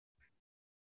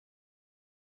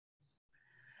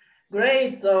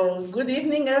Great. So good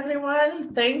evening,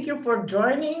 everyone. Thank you for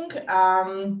joining.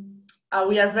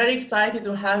 We are very excited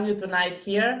to have you tonight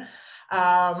here.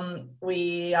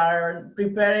 We are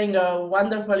preparing a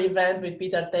wonderful event with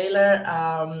Peter Taylor.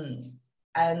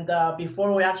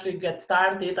 Before we actually get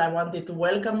started, I wanted to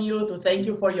welcome you, to thank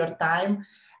you for your time,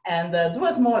 and do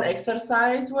a small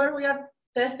exercise where we are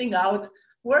testing out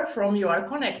where from you are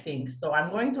connecting. So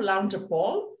I'm going to launch a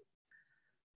poll.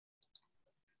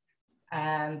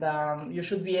 And you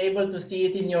should be able to see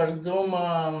it in your Zoom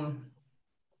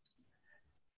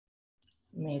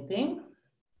meeting.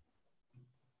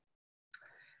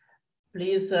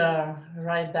 Please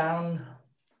write down.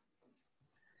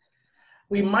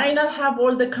 We might not have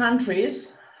all the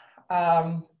countries.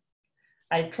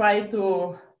 I try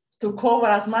to cover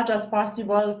as much as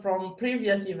possible from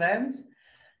previous events,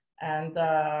 and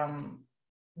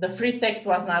the free text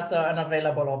was not an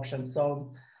available option.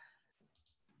 So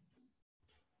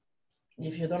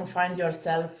if you don't find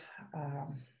yourself,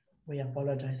 we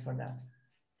apologize for that.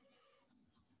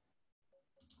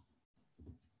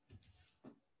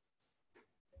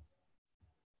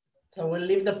 So we'll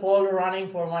leave the poll running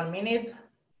for 1 minute.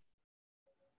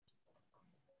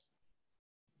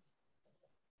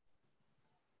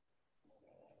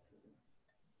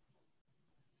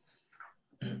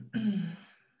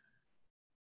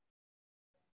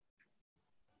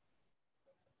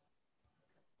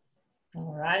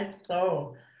 All right,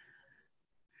 so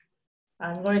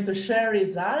I'm going to share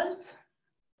results.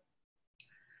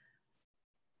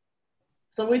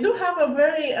 So we do have a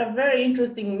very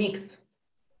interesting mix.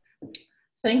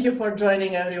 Thank you for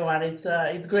joining, everyone.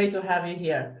 It's great to have you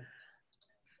here.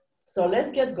 So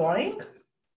let's get going.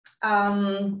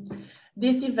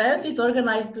 This event is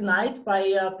organized tonight by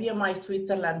PMI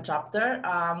Switzerland chapter.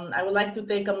 I would like to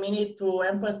take a minute to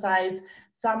emphasize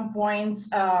some points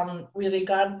with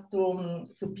regards to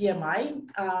PMI.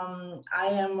 I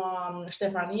am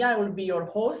Stefania. I will be your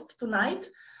host tonight.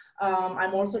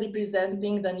 I'm also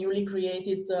representing the newly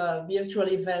created virtual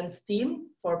events team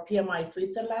for PMI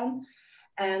Switzerland.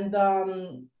 And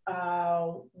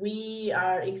we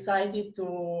are excited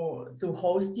to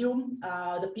host you.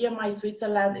 The PMI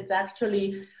Switzerland is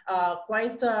actually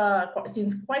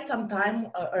since quite some time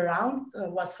around,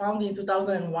 was founded in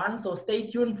 2001. So stay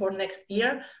tuned for next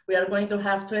year. We are going to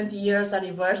have 20 years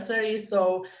anniversary.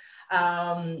 So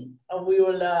we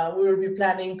will be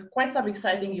planning quite some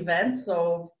exciting events.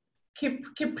 So keep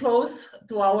close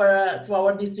to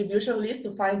our distribution list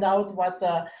to find out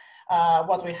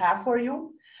what we have for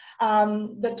you.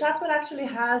 The chapter actually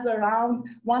has around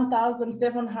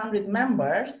 1,700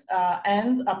 members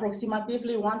and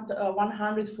approximately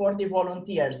 140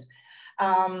 volunteers.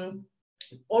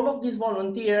 All of these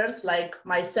volunteers, like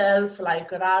myself,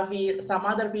 like Ravi, some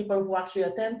other people who actually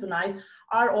attend tonight,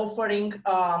 are offering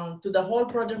to the whole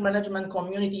project management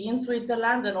community in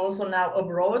Switzerland and also now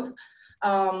abroad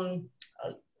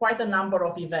quite a number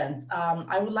of events.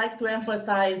 I would like to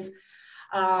emphasize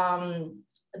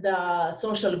the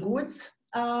social goods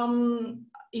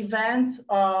events,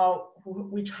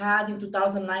 which had in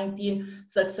 2019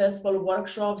 successful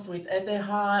workshops with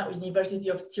ETH, University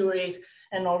of Zurich,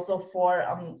 and also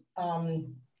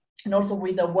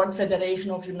with the World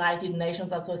Federation of United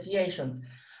Nations Associations.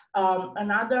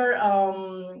 Another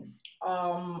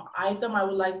item I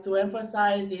would like to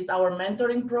emphasize is our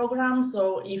mentoring program.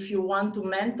 So if you want to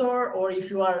mentor or if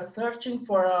you are searching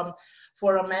for a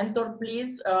mentor,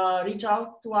 please reach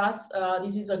out to us.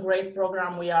 This is a great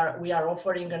program we are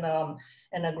offering and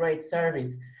a great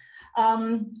service.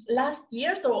 Last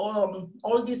year, so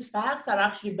all these facts are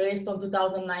actually based on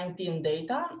 2019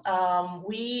 data.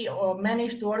 We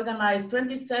managed to organize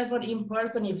 27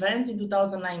 in-person events in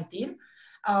 2019.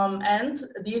 And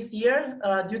this year,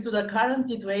 due to the current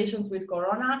situations with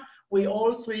Corona, we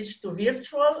all switched to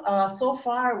virtual. So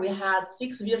far, we had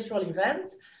 6 virtual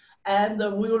events, and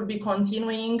we will be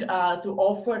continuing to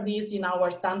offer this in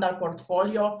our standard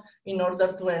portfolio in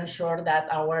order to ensure that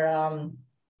our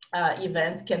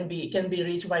events can be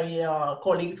reached by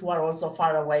colleagues who are also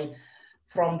far away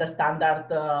from the standard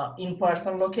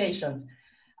in-person locations.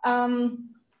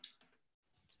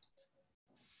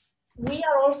 We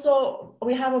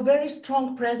have a very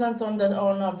strong presence on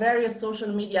various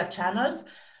social media channels.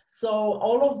 So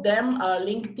all of them,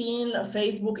 LinkedIn,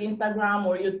 Facebook, Instagram,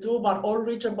 or YouTube, are all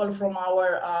reachable from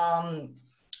our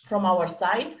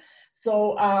site.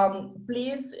 So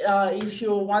please, if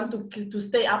you want to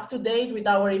stay up to date with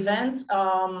our events,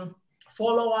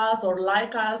 follow us or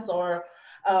like us or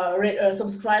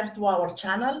subscribe to our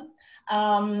channel.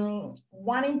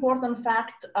 One important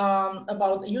fact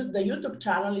about the YouTube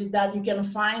channel is that you can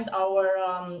find our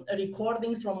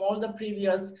recordings from all the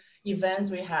previous events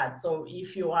we had. So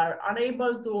if you are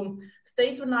unable to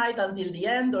stay tonight until the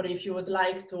end, or if you would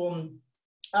like to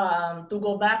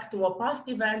go back to a past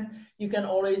event, you can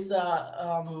always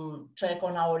check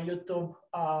on our YouTube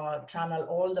channel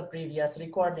all the previous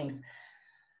recordings.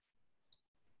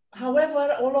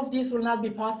 However, all of this will not be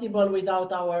possible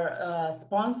without our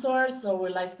sponsors. So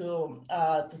we'd like to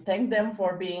thank them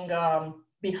for being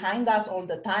behind us all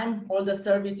the time. All the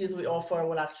services we offer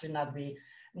will actually not be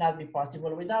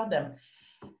possible without them.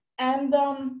 And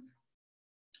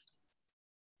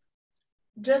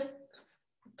just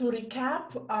to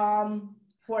recap,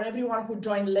 for everyone who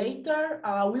joined later,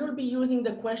 we will be using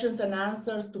the questions and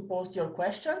answers to post your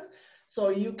questions. So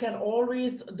you can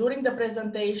always, during the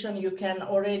presentation, you can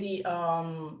already,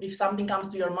 if something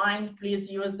comes to your mind, please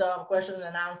use the question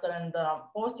and answer and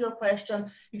post your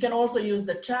question. You can also use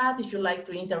the chat if you like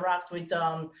to interact with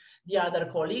the other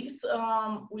colleagues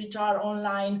which are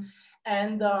online.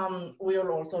 And we will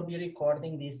also be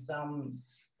recording this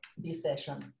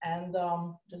session. And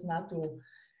just not to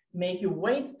make you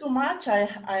wait too much,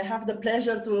 I have the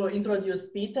pleasure to introduce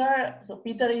Peter. So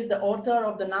Peter is the author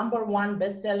of the #1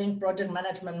 best-selling project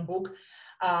management book,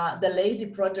 The Lazy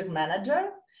Project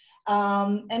Manager.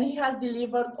 And he has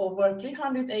delivered over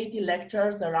 380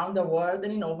 lectures around the world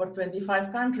and in over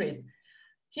 25 countries.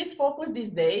 His focus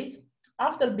these days,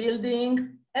 after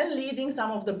building and leading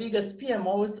some of the biggest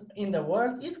PMOs in the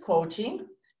world, is coaching,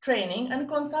 training, and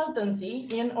consultancy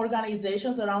in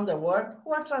organizations around the world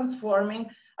who are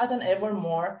transforming at an ever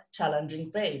more challenging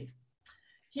pace.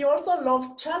 He also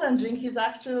loves challenging his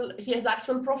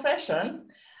actual profession.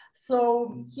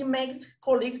 So he makes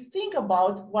colleagues think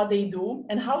about what they do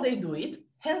and how they do it.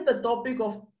 Hence the topic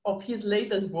of his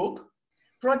latest book,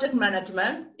 Project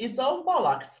Management, It's All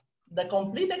Bollocks, the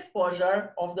complete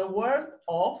exposure of the world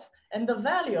of and the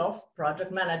value of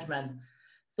project management.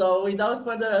 So without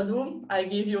further ado, I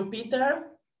give you Peter,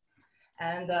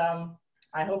 and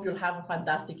I hope you'll have a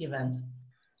fantastic event.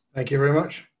 Thank you very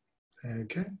much.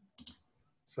 Okay,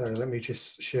 so let me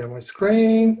just share my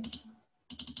screen.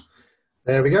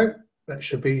 There we go. That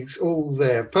should be all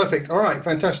there. Perfect. All right,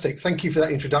 fantastic. Thank you for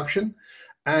that introduction.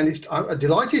 And I'm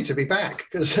delighted to be back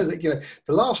because the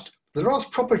last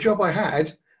proper job I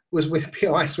had was with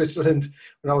PI Switzerland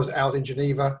when I was out in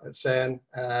Geneva at CERN,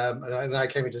 and then I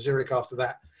came into Zurich after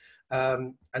that.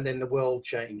 And then the world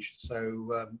changed.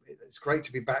 So it's great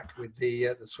to be back with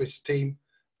the Swiss team.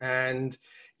 And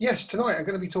yes, tonight I'm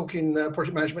going to be talking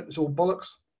project management. It's all bollocks.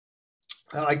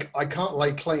 I can't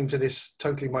lay claim to this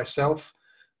totally myself.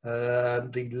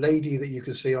 The lady that you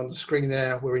can see on the screen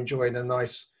there, we're enjoying a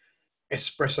nice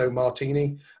espresso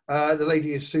martini. The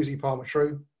lady is Susie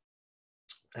Palmer-True,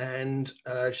 and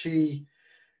she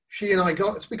and I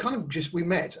we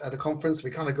met at a conference. We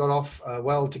kind of got off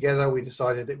well together. We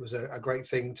decided it was a great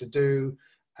thing to do.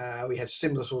 We had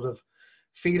similar sort of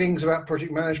feelings about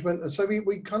project management, and so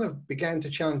we kind of began to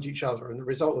challenge each other, and the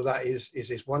result of that is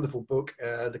this wonderful book.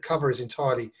 The cover is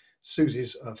entirely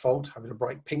Susie's fault, having a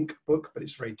bright pink book, but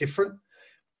it's very different.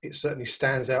 It certainly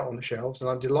stands out on the shelves, and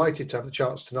I'm delighted to have the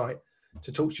chance tonight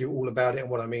to talk to you all about it and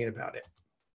what I mean about it.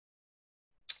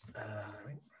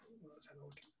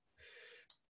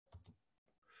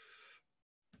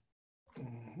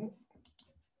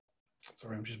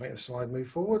 Sorry, I'm just making the slide move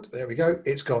forward. There we go.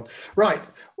 It's gone. Right.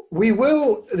 We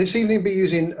will this evening be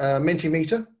using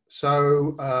Mentimeter.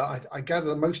 So I gather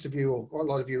that most of you, or quite a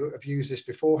lot of you, have used this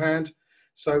beforehand.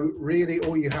 So really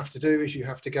all you have to do is you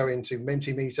have to go into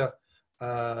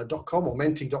mentimeter.com or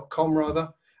menti.com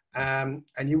rather, and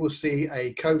you will see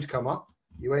a code come up.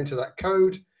 You enter that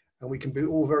code and we can be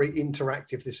all very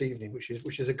interactive this evening, which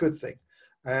is a good thing.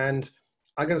 And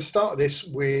I'm going to start this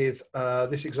with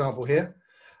this example here.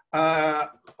 I'm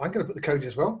going to put the code in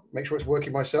as well, make sure it's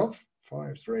working myself.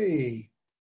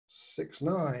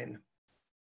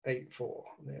 536984.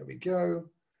 There we go.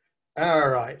 All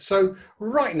right. So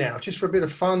right now, just for a bit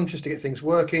of fun, just to get things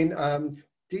working, are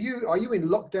you in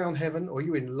lockdown heaven or are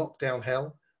you in lockdown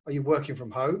hell? Are you working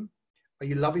from home? Are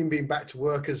you loving being back to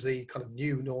work as the kind of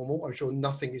new normal? I'm sure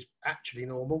nothing is actually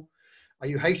normal. Are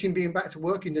you hating being back to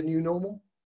work in the new normal?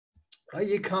 Are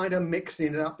you kind of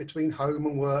mixing it up between home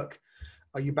and work?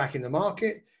 Are you back in the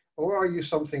market, or are you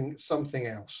something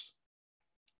else?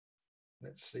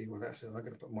 Let's see what that says. I'm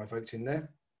going to put my vote in there.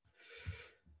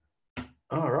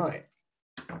 All right.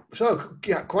 So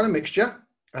yeah, quite a mixture.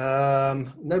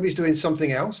 Nobody's doing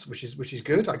something else, which is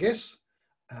good, I guess.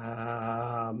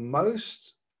 The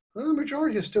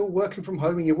majority are still working from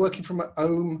home, and you're working from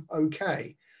home.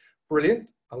 Okay, brilliant.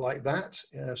 I like that.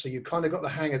 So you kind of got the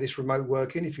hang of this remote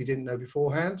working if you didn't know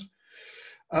beforehand.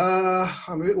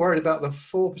 I'm a bit worried about the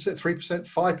 4%, 3%,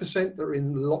 5% that are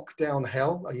in lockdown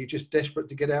hell. Are you just desperate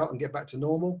to get out and get back to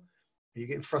normal? Are you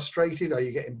getting frustrated? Are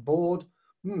you getting bored?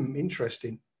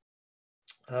 Interesting.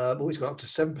 It's gone up to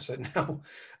 7% now.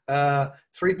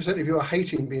 3% of you are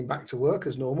hating being back to work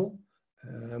as normal,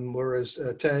 whereas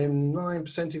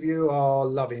 9% of you are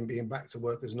loving being back to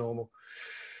work as normal.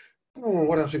 Oh,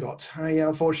 what else we got? Yeah,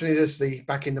 unfortunately, there's the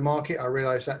back in the market. I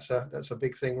realise that's a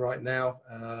big thing right now.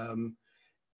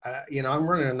 You know, I'm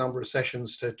running a number of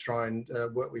sessions to try and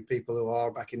work with people who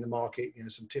are back in the market. You know,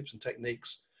 some tips and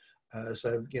techniques.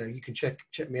 So you know, you can check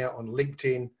me out on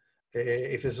LinkedIn.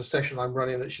 If there's a session I'm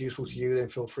running that's useful to you, then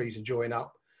feel free to join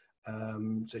up.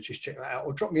 So just check that out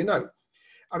or drop me a note.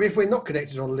 I mean, if we're not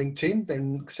connected on LinkedIn,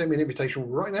 then send me an invitation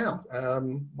right now.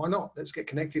 Why not? Let's get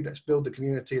connected. Let's build the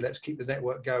community. Let's keep the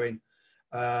network going.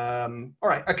 All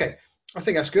right. Okay. I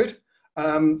think that's good.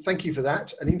 Thank you for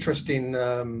that. An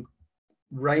interesting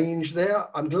range there.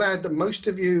 I'm glad that most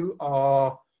of you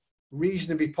are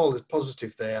reasonably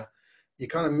positive there. You're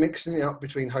kind of mixing it up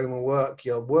between home and work.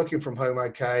 You're working from home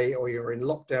okay, or you're in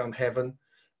lockdown heaven.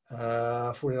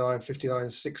 49,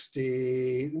 59,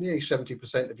 60, nearly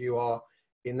 70% of you are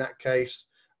in that case.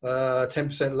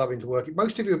 10% loving to work.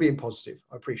 Most of you are being positive.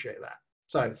 I appreciate that.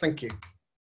 So thank you.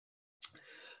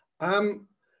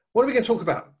 What are we going to talk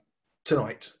about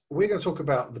tonight? We're going to talk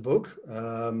about the book,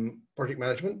 Project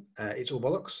Management. It's all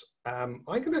bollocks.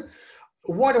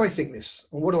 Why do I think this?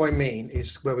 And what do I mean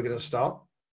is where we're going to start.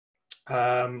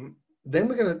 Then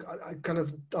we're going to kind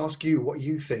of ask you what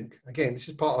you think. Again, this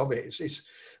is part of it.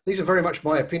 These are very much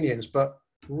my opinions, but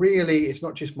really it's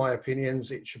not just my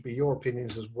opinions. It should be your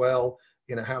opinions as well.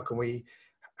 You know, how can we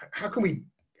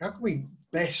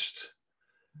best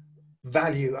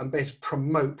value and best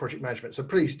promote project management? So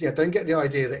please, don't get the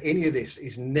idea that any of this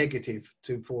is negative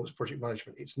towards project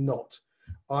management. It's not.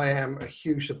 I am a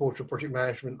huge supporter of project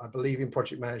management. I believe in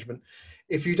project management.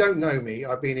 If you don't know me,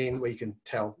 I've been in, well, you can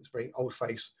tell, it's very old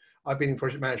face. I've been in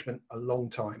project management a long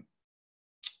time.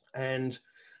 And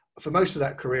for most of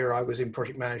that career, I was in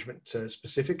project management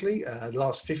specifically. The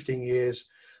last 15 years,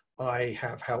 I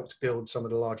have helped build some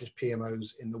of the largest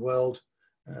PMOs in the world.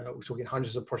 We're talking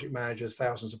hundreds of project managers,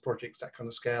 thousands of projects, that kind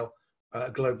of scale,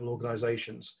 global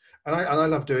organizations. And I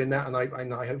love doing that. And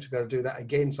I hope to be able to do that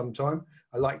again sometime.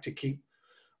 I like to keep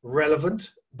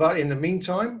relevant, but in the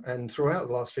meantime, and throughout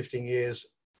the last 15 years,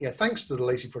 thanks to the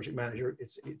Lazy Project Manager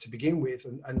to begin with,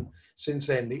 and since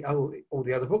then, all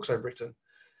the other books I've written,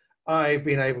 I've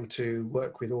been able to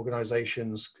work with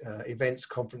organizations, events,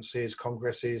 conferences,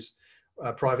 congresses,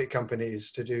 private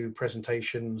companies to do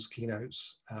presentations,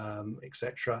 keynotes,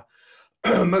 etc.,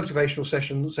 motivational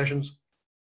sessions,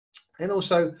 and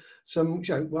also some,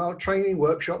 training,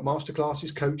 workshop,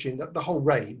 masterclasses, coaching. The whole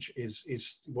range is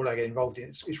what I get involved in.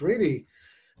 It's really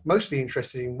mostly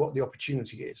interested in what the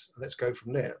opportunity is. Let's go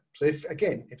from there. So if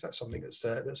that's something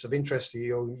that's of interest to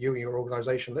you and your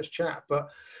organization, let's chat. But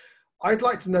I'd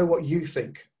like to know what you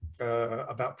think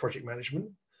about project management.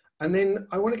 And then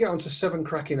I want to get onto 7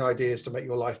 cracking ideas to make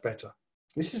your life better.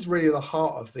 This is really the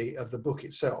heart of the book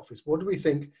itself, is what do we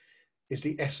think is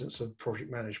the essence of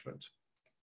project management?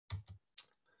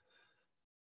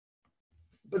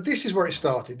 But this is where it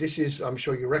started. This is, I'm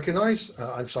sure you recognize,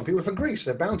 and some people from Greece,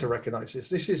 they're bound to recognize this.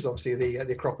 This is obviously the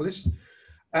Acropolis.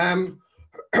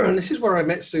 This is where I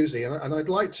met Susie, and I'd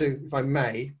like to, if I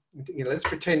may, let's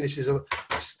pretend this is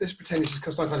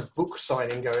some kind of book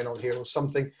signing going on here or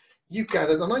something. You've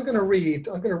gathered, and I'm going to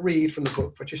read from the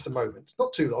book for just a moment.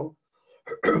 Not too long,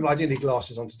 but I do need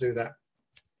glasses on to do that.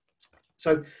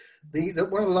 So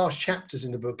one of the last chapters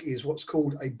in the book is what's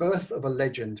called A Birth of a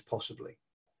Legend, possibly.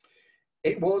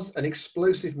 It was an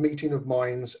explosive meeting of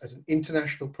minds at an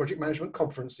international project management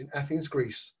conference in Athens,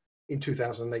 Greece in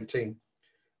 2018,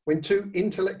 when 2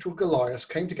 intellectual Goliaths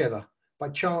came together by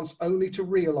chance only to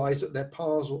realize that their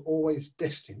paths were always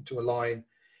destined to align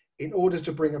in order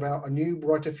to bring about a new,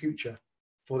 brighter future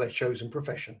for their chosen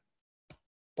profession.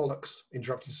 Bollocks,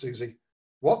 interrupted Susie.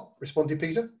 What? Responded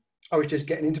Peter. I was just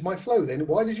getting into my flow then.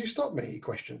 Why did you stop me? He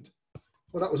questioned.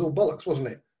 Well, that was all bollocks, wasn't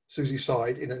it? Susie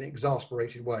sighed in an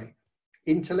exasperated way.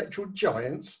 Intellectual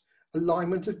giants,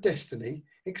 alignment of destiny,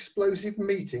 explosive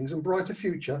meetings and brighter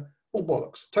future, all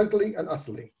bollocks, totally and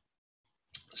utterly.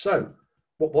 So,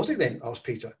 what was it then? Asked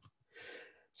Peter.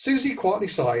 Susie quietly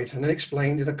sighed and then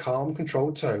explained in a calm,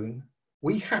 controlled tone,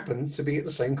 we happened to be at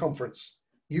the same conference.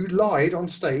 You lied on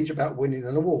stage about winning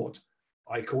an award.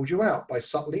 I called you out by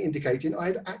subtly indicating I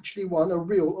had actually won a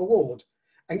real award,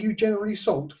 and you generally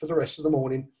sulked for the rest of the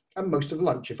morning and most of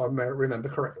lunch, if I remember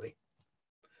correctly.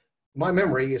 My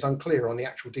memory is unclear on the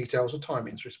actual details of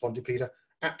timings, responded Peter,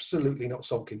 absolutely not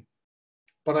sulking.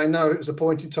 But I know it was a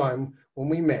point in time when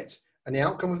we met, and the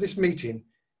outcome of this meeting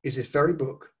is this very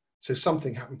book, so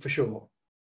something happened for sure.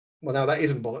 Well, now that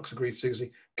isn't bollocks, agreed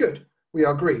Susie. Good, we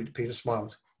are agreed, Peter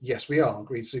smiled. Yes, we are,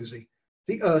 agreed Susie.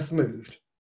 The earth moved.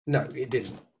 No, it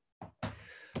didn't.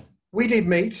 We did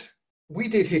meet, we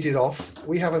did hit it off.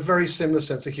 We have a very similar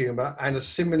sense of humour and a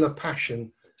similar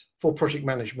passion for project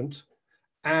management.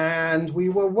 And we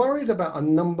were worried about a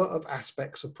number of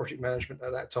aspects of project management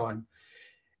at that time.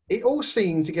 It all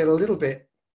seemed to get a little bit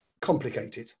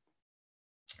complicated.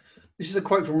 This is a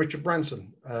quote from Richard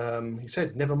Branson. He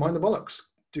said, never mind the bollocks.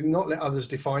 Do not let others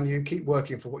define you. Keep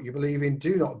working for what you believe in.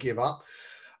 Do not give up.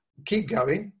 Keep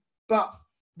going. But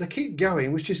the keep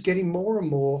going was just getting more and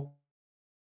more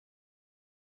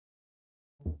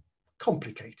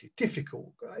complicated,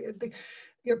 difficult.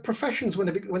 Professions, when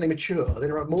they mature,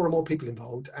 there are more and more people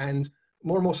involved and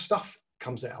more stuff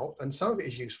comes out, and some of it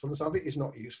is useful and some of it is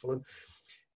not useful.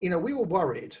 And we were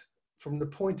worried from the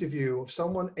point of view of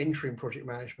someone entering project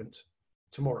management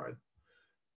tomorrow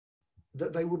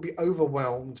that they would be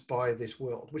overwhelmed by this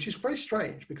world, which is very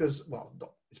strange because, well,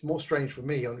 it's more strange for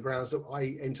me on the grounds that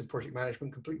I entered project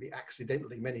management completely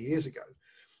accidentally many years ago.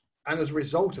 And as a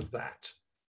result of that,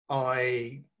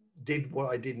 I did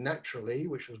what I did naturally,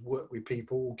 which was work with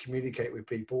people, communicate with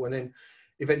people. And then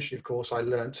eventually, of course, I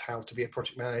learned how to be a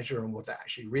project manager and what that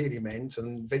actually really meant.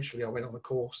 And eventually I went on a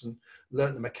course and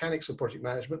learned the mechanics of project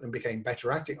management and became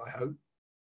better at it, I hope.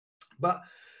 But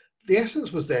the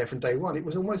essence was there from day one. It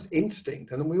was almost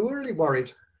instinct. And we were really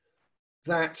worried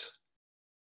that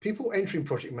people entering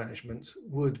project management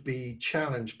would be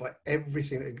challenged by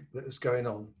everything that is going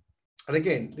on. And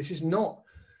again, this is not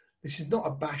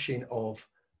a bashing of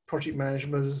project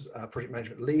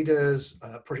management leaders,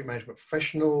 project management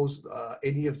professionals,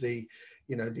 any of the,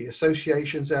 the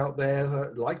associations out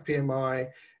there like PMI.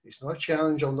 It's not a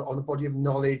challenge on the body of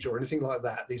knowledge or anything like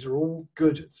that. These are all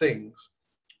good things,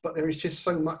 but there is just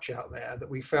so much out there that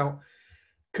we felt,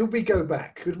 could we go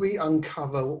back? Could we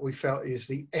uncover what we felt is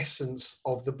the essence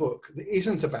of the book that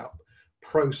isn't about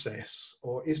process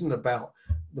or isn't about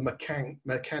the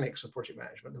mechanics of project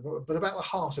management, but about the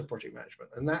heart of project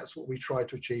management? And that's what we tried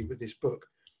to achieve with this book.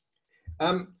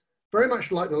 Very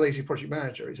much like The Lazy Project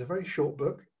Manager, it's a very short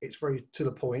book, it's very to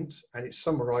the point, and it's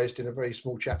summarized in a very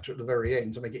small chapter at the very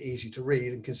end to make it easy to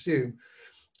read and consume.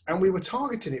 And we were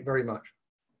targeting it very much.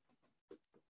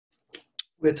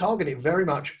 We're targeting it very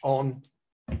much on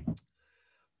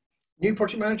new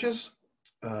project managers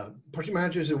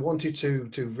who wanted to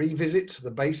revisit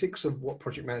the basics of what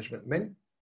project management meant,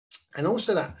 and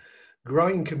also that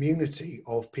growing community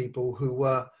of people who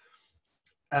were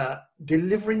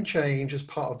delivering change as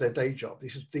part of their day job.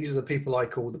 These are the people I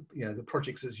call the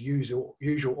projects as usual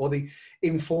or the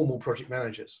informal project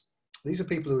managers. These are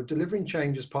people who are delivering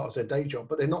change as part of their day job,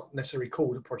 but they're not necessarily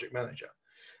called a project manager.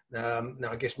 Now,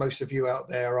 I guess most of you out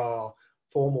there are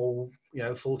formal,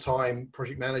 full-time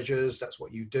project managers. That's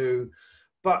what you do.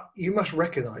 But you must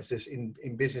recognize this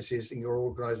in businesses, in your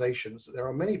organizations, that there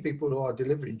are many people who are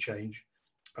delivering change,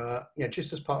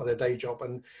 just as part of their day job.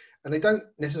 And they don't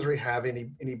necessarily have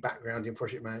any background in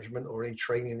project management or any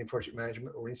training in project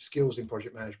management or any skills in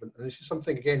project management. And this is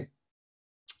something, again,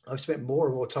 I've spent more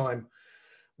and more time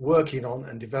working on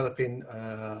and developing,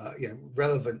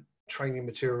 relevant training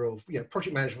material,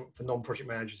 project management for non-project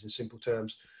managers in simple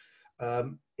terms.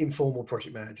 Informal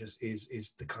project managers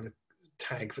is the kind of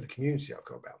tag for the community I've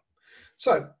got about.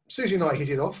 So Susie and I hit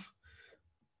it off.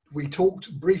 We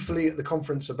talked briefly at the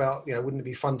conference about, wouldn't it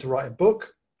be fun to write a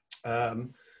book?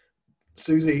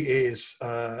 Susie is,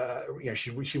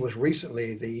 she was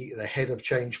recently the head of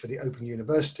change for the Open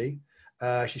University.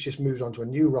 She's just moved on to a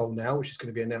new role now, which is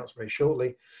going to be announced very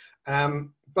shortly.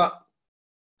 But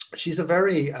she's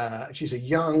a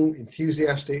young,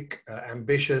 enthusiastic,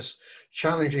 ambitious,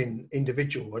 challenging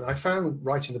individual. And I found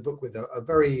writing the book with her a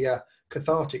very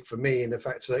cathartic for me, in the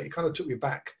fact that it kind of took me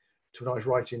back to when I was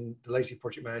writing The Lazy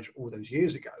Project Manager all those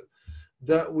years ago,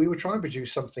 that we were trying to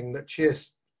produce something that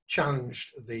just challenged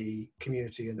the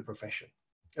community and the profession.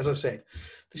 As I said,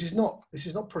 this is not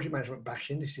project management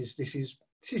bashing. This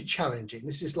is challenging.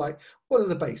 This is like, what are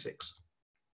the basics?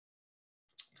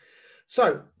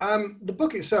 So the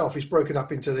book itself is broken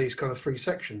up into these kind of three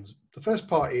sections. The first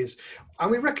part is,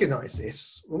 and we recognize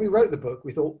this, when we wrote the book,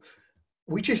 we thought,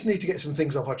 we just need to get some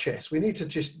things off our chest. We need to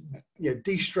just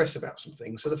de-stress about some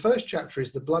things. So the first chapter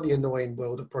is the bloody annoying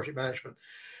world of project management.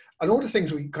 And all the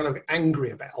things we kind of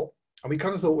angry about. And we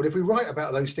kind of thought, well, if we write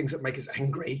about those things that make us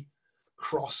angry,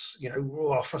 cross,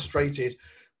 frustrated,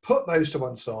 put those to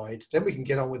one side, then we can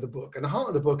get on with the book. And the heart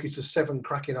of the book is the 7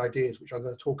 cracking ideas, which I'm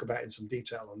going to talk about in some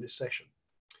detail on this session.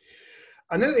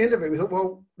 And then at the end of it, we thought,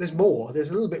 well, there's more. There's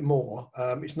a little bit more.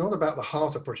 It's not about the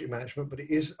heart of project management, but it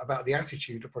is about the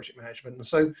attitude of project management. And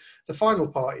so the final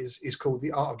part is called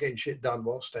The Art of Getting Shit Done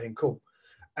While Staying Cool.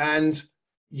 And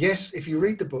yes, if you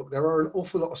read the book, there are an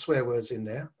awful lot of swear words in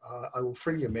there. I will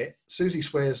freely admit, Susie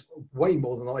swears way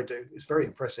more than I do. It's very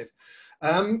impressive.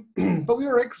 But we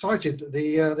were excited that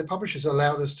the publishers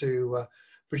allowed us to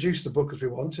produce the book as we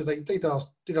wanted. They did ask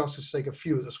us to take a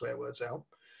few of the swear words out.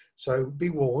 So be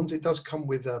warned, it does come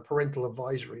with a parental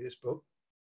advisory, this book.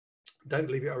 Don't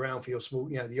leave it around for your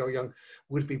small, your young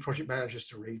would-be project managers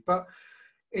to read. But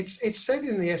it's said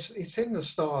in the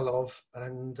style of,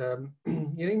 and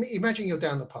imagine you're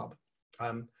down the pub.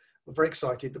 We're very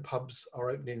excited. The pubs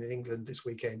are opening in England this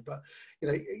weekend, but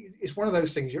it's one of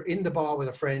those things. You're in the bar with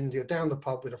a friend, you're down the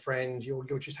pub with a friend, you're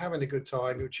just having a good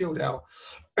time, you're chilled out,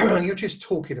 you're just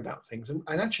talking about things. And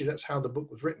actually, that's how the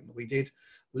book was written. We did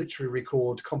literally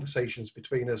record conversations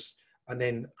between us and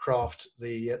then craft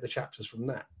the chapters from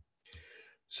that.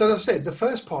 So as I said, the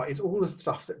first part is all the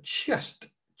stuff that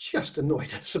just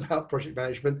annoyed us about project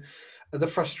management, the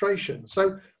frustration.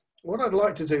 So what I'd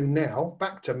like to do now,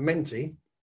 back to Menti,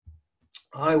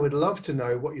 I would love to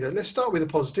know what let's start with the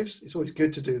positives. It's always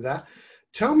good to do that.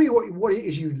 Tell me what it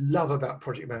is you love about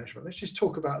project management. Let's just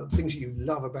talk about the things that you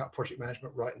love about project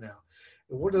management right now.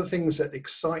 What are the things that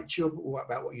excite you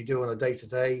about what you do on a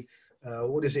day-to-day?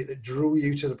 What is it that drew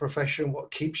you to the profession?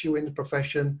 What keeps you in the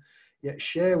profession?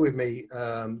 Share with me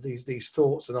these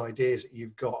thoughts and ideas that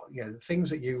you've got, the things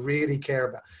that you really care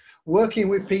about. Working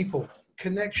with people,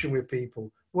 connection with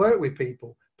people, work with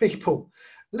people.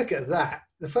 Look at that.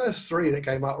 The first 3 that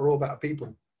came up are all about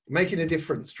people, making a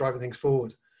difference, driving things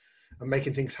forward and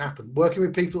making things happen. Working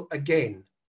with people again.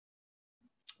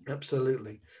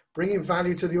 Absolutely. Bringing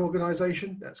value to the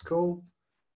organization. That's cool.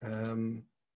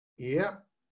 Yeah.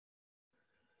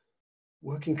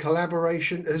 Working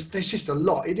collaboration. There's just a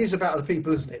lot. It is about the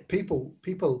people, isn't it?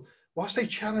 People, whilst they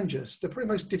challenge us, the pretty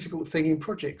most difficult thing in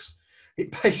projects.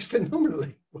 It pays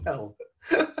phenomenally well.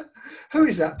 Who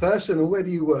is that person and where do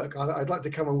you work? I'd like to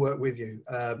come and work with you.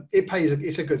 It pays,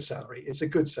 it's a good salary. It's a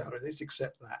good salary. Let's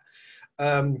accept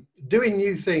that. Doing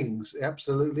new things.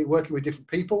 Absolutely. Working with different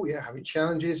people. Yeah. Having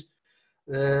challenges.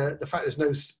 The fact there's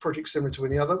no project similar to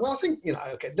any other. Well, I think,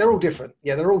 okay, they're all different.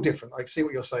 Yeah, they're all different. I see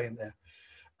what you're saying there.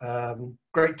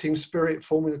 Great team spirit,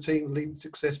 forming a team, leading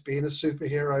success, being a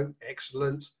superhero.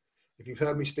 Excellent. If you've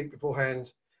heard me speak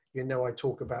beforehand, I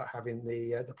talk about having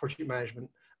the project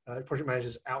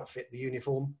manager's outfit, the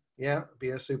uniform. Yeah,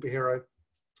 being a superhero.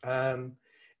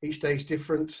 Each day is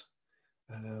different.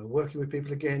 Working with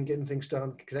people again, getting things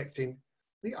done, connecting.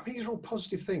 I think these are all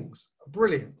positive things.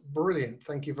 Brilliant.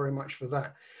 Thank you very much for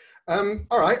that.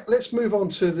 All right, let's move on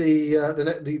to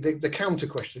the counter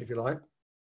question, if you like.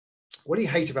 What do you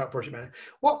hate about project management?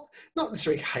 What, not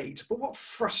necessarily hate, but what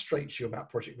frustrates you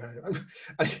about project management?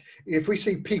 If we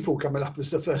see people coming up as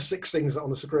the first 6 things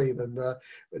on the screen, then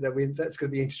that's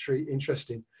going to be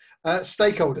interesting.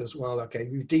 Stakeholders, well, okay,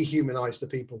 we've dehumanized the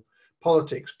people.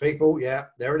 Politics, people, yeah,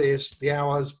 there it is. The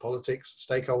hours, politics,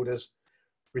 stakeholders,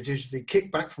 rigidity,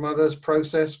 kickback from others,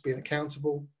 process, being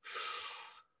accountable.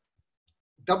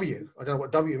 W, I don't know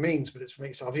what W means, but it's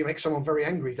if you make someone very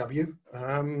angry, W.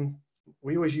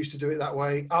 We always used to do it that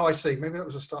way. Oh, I see. Maybe that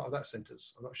was the start of that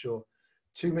sentence. I'm not sure.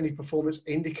 Too many performance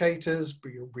indicators,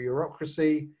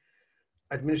 bureaucracy,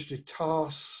 administrative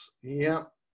tasks. Yeah.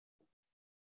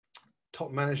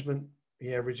 Top management.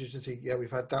 Yeah. Rigidity. Yeah. We've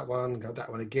had that one. Got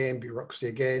that one again. Bureaucracy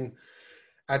again.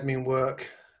 Admin work.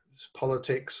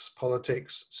 Politics.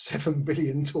 7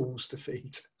 billion tools to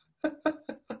feed.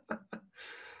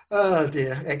 Oh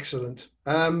dear. Excellent.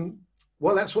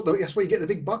 Well, that's what you get the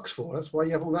big bucks for. That's why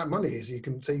you have all that money, is so you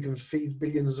can feed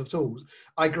billions of tools.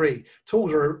 I agree.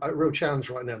 Tools are a real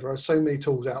challenge right now. There are so many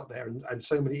tools out there, and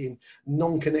so many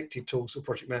non-connected tools for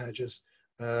project managers.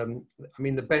 I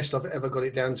mean, the best I've ever got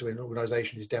it down to in an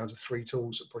organization is down to 3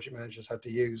 tools that project managers had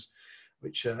to use,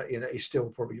 which is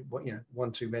still probably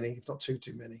 1 too many, if not 2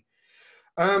 too many.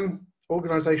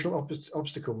 Organizational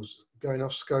obstacles, going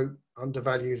off scope,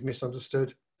 undervalued,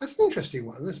 misunderstood. That's an interesting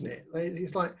one, isn't it?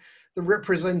 It's like the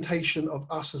representation of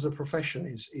us as a profession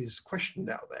is questioned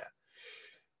out there.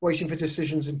 Waiting for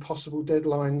decisions, impossible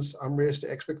deadlines, unrealistic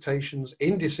expectations,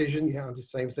 indecision, yeah, the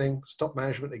same thing. Stop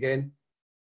management again.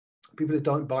 People who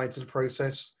don't buy into the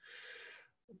process.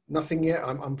 Nothing yet.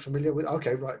 I'm familiar with.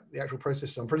 Okay, right. The actual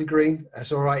process. I'm pretty green.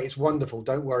 That's all right. It's wonderful.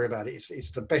 Don't worry about it.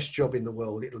 It's the best job in the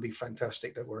world. It'll be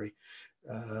fantastic. Don't worry.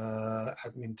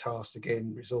 Admin tasks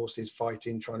again. Resources.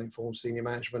 Fighting. Trying to inform senior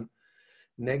management.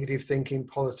 negative thinking,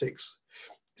 politics.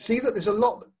 See that there's a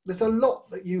lot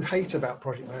that you hate about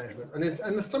project management,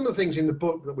 and some of the things in the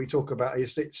book that we talk about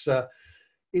is it's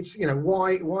you know,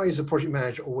 why is a project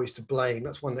manager always to blame?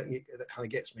 That's one that kind of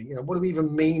gets me. You know, what do we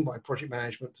even mean by project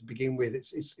management to begin with?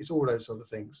 It's all those sort of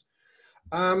things.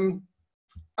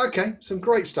 Okay, some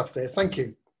great stuff there. Thank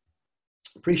you,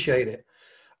 appreciate it.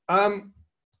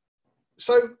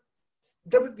 So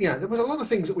there was a lot of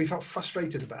things that we felt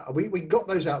frustrated about. We got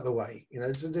those out of the way. You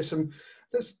know,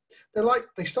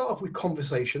 they start off with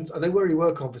conversations, and they really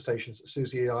were conversations that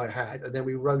Susie and I had, and then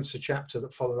we wrote a chapter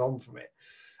that followed on from it.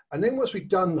 And then once we'd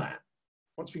done that,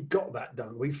 once we got that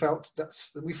done, we felt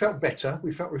better,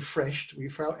 we felt refreshed, we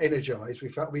felt energized, we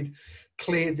felt we'd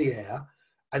cleared the air.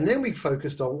 And then we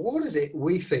focused on what is it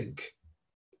we think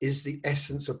is the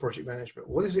essence of project management?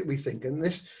 What is it we think? And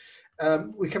this,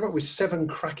 we came up with 7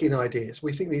 cracking ideas.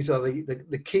 We think these are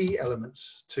the key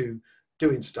elements to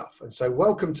doing stuff. And so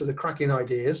welcome to the cracking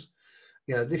ideas.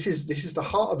 You know, this is the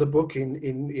heart of the book in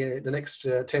the next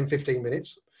 10, 15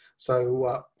 minutes.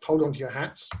 So hold on to your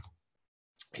hats.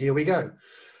 Here we go.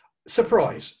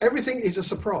 Surprise. Everything is a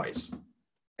surprise.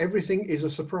 Everything is a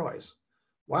surprise.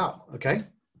 Wow. Okay.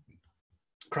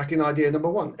 Cracking idea number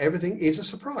 1. Everything is a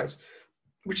surprise,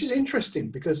 which is interesting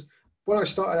because when I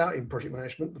started out in project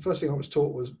management, the first thing I was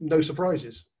taught was no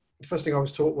surprises. The first thing I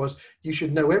was taught was you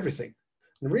should know everything.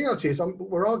 And the reality is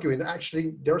we're arguing that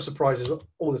actually there are surprises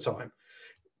all the time.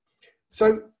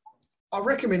 So our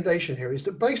recommendation here is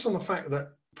that based on the fact that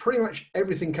pretty much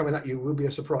everything coming at you will be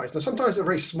a surprise. Now, sometimes they're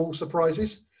very small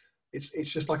surprises. It's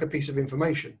just like a piece of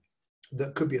information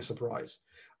that could be a surprise.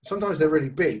 Sometimes they're really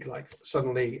big, like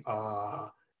suddenly,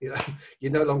 you know,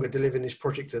 you're no longer delivering this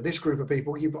project to this group of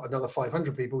people. You've got another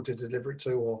 500 people to deliver it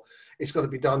to, or it's got to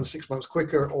be done 6 months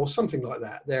quicker, or something like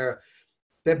that. They're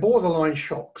borderline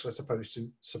shocks as opposed to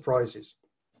surprises.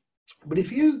 But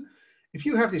if you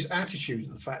have this attitude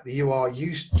of the fact that you are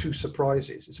used to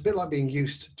surprises, it's a bit like being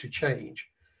used to change,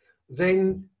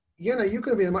 then, you know, you're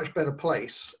going to be in a much better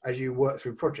place as you work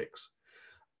through projects.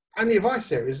 And the advice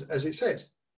there is, as it says,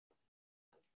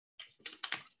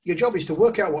 your job is to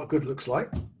work out what good looks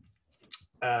like.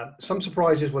 Some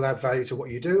surprises will add value to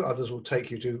what you do. Others will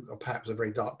take you to perhaps a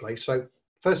very dark place. So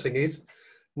first thing is,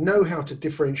 know how to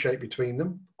differentiate between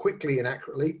them quickly and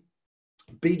accurately.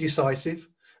 Be decisive.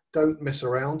 Don't mess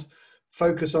around.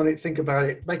 Focus on it. Think about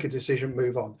it. Make a decision.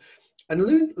 Move on. And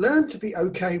learn to be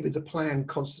okay with the plan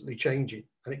constantly changing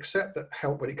and accept that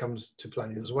help when it comes to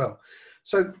planning as well.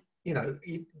 So, you know,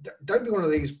 don't be one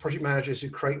of these project managers who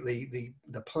create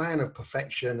the plan of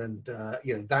perfection and,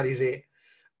 you know, that is it.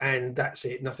 And that's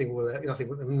it.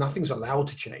 Nothing's allowed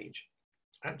to change.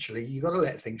 Actually, you've got to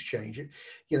let things change.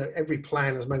 You know, every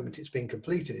plan at the moment it's being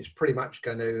completed is pretty much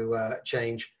going to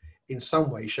change in some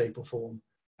way, shape or form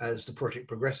as the project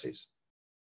progresses.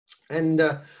 And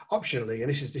optionally, and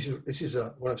this is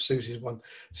one of Susie's one,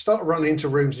 start running into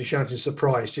rooms and shouting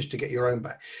surprise just to get your own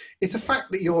back. It's the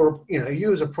fact that you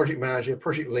as a project manager,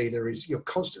 project leader, you're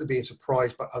constantly being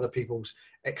surprised by other people's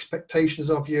expectations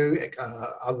of you,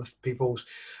 other people's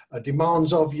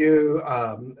demands of you,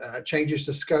 changes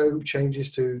to scope,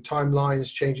 changes to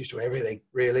timelines, changes to everything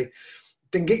really.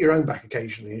 Then get your own back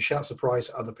occasionally and shout surprise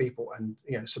at other people, and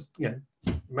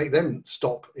make them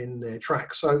stop in their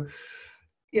tracks. So.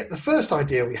 Yeah, the first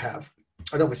idea we have,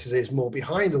 and obviously there's more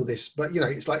behind all this, but, you know,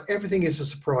 it's like everything is a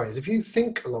surprise. If you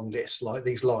think along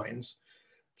these lines,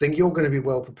 then you're going to be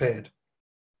well prepared.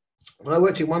 When I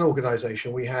worked in one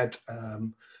organization, we had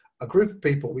a group of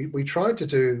people. We tried to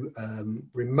do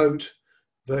remote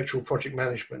virtual project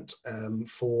management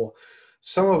for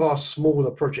some of our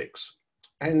smaller projects.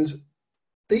 And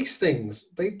these things,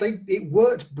 it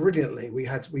worked brilliantly. We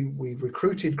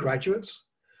recruited graduates.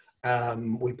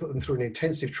 We put them through an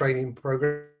intensive training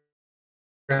program,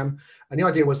 and the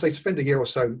idea was they'd spend a year or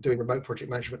so doing remote project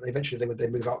management. And eventually, they would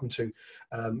then move up into,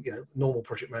 normal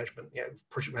project management,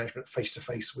 project management face to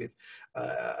face with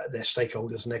their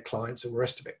stakeholders and their clients and the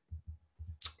rest of it.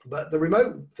 But the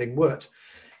remote thing worked,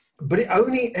 but it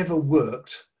only ever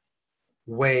worked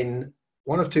when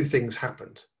one of two things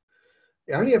happened.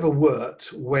 It only ever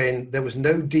worked when there was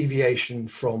no deviation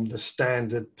from the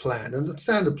standard plan. And the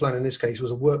standard plan in this case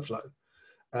was a workflow.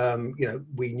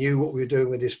 We knew what we were doing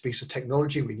with this piece of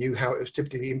technology. We knew how it was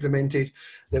typically implemented.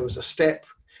 There was a step.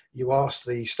 You asked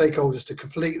the stakeholders to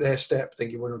complete their step. Then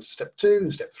you went on to step 2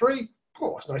 and step 3.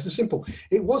 Oh, it's nice and simple.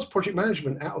 It was project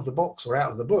management out of the box or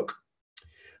out of the book.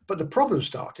 But the problem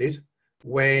started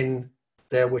when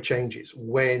there were changes,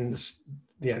 when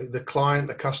the client,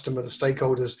 the customer, the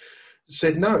stakeholders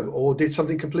said no or did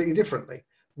something completely differently.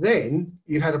 Then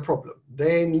you had a problem.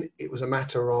 Then it was a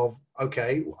matter of,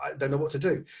 okay, I don't know what to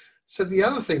do. So the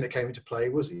other thing that came into play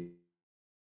was you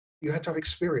had to have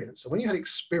experience. And when you had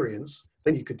experience,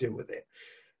 then you could deal with it.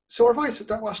 So our advice,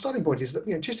 our starting point is that,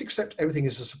 you know, just accept everything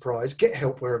as a surprise, get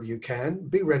help wherever you can,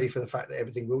 be ready for the fact that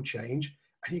everything will change,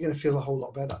 and you're going to feel a whole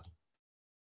lot better.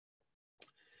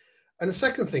 And the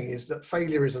second thing is that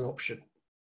failure is an option.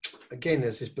 Again,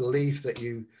 there's this belief that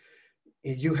you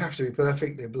have to be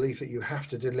perfect, the belief that you have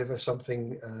to deliver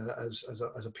something as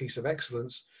a piece of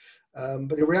excellence.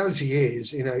 But the reality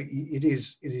is, you know,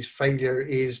 failure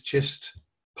is just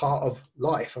part of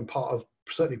life and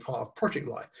certainly part of project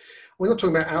life. We're not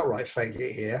talking about outright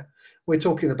failure here. We're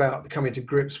talking about coming to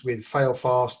grips with fail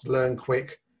fast, learn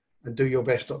quick, and do your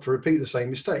best not to repeat the same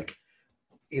mistake.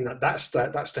 You know, that's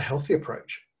the healthy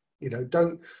approach. You know,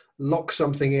 don't lock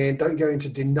something in, don't go into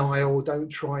denial, don't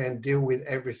try and deal with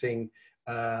everything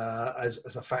as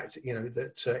a fact, you know,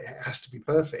 that it has to be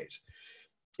perfect.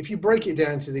 If you break it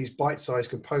down to these bite-sized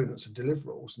components of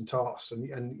deliverables and tasks,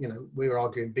 and you know, we're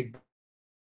arguing big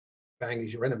bang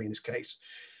is your enemy in this case,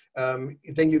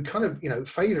 then you kind of, you know,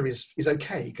 failure is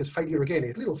okay, because failure again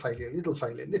is little failure, little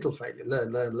failure, little failure,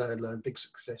 learn, big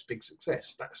success, big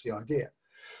success. That's the idea.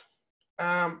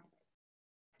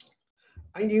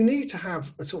 And you need to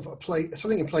have a sort of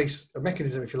something in place, a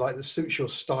mechanism, if you like, that suits your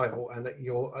style and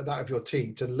that of your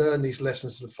team, to learn these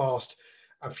lessons in a fast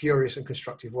and furious and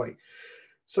constructive way.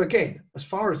 So again, as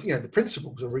far as, you know, the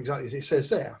principles are exactly as it says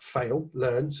there: fail,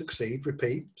 learn, succeed,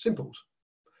 repeat. Simples.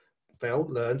 Fail,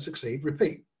 learn, succeed,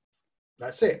 repeat.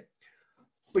 That's it.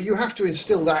 But you have to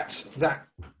instill that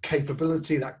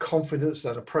capability, that confidence,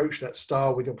 that approach, that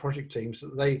style with your project teams, so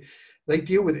that they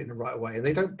deal with it in the right way, and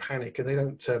they don't panic, and they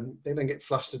don't get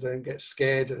flustered, they don't get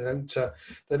scared, and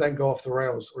they don't go off the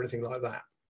rails or anything like that.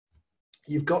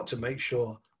 You've got to make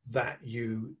sure that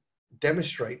you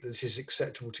demonstrate that this is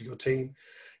acceptable to your team.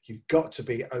 You've got to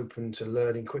be open to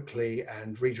learning quickly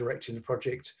and redirecting the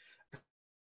project,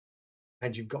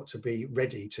 and you've got to be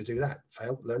ready to do that.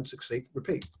 Fail, learn, succeed,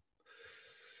 repeat.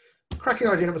 Cracking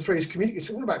idea number 3 is it's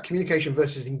all about communication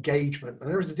versus engagement, and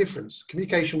there is a difference.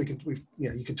 Communication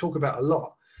you can talk about a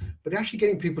lot, but actually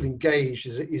getting people engaged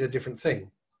is a different thing.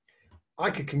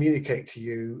 I could communicate to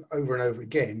you over and over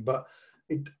again, but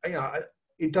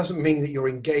it doesn't mean that you're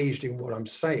engaged in what I'm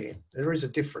saying. There is a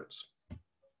difference.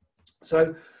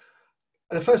 So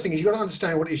the first thing is, you've got to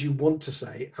understand what it is you want to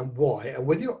say and why, and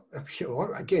whether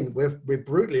you're, again, we're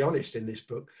brutally honest in this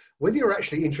book, whether you're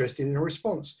actually interested in a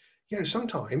response. You know,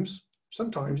 sometimes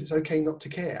it's okay not to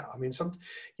care. I mean,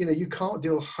 you can't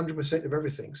deal 100% of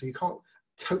everything, so you can't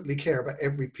totally care about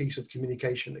every piece of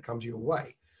communication that comes your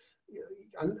way.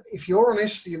 And if you're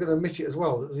honest, you're going to admit it as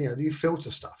well. You know, you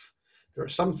filter stuff. There are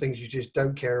some things you just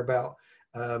don't care about,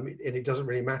 and it doesn't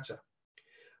really matter.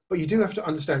 But you do have to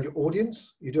understand your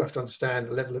audience. You do have to understand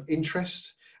the level of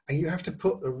interest, and you have to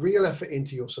put a real effort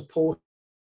into your supporters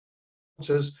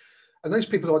and those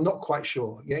people who are not quite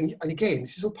sure. Yeah, and again,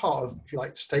 this is all part of, if you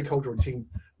like, stakeholder and team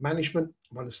management,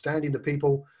 understanding the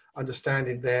people,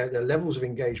 understanding their levels of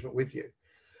engagement with you.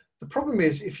 The problem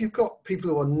is, if you've got people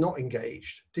who are not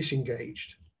engaged,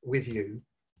 disengaged with you,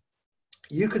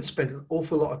 you could spend an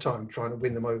awful lot of time trying to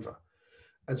win them over.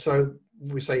 And so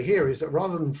we say here is that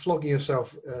rather than flogging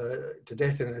yourself to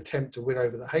death in an attempt to win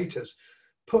over the haters,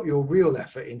 put your real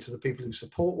effort into the people who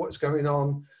support what's going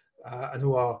on and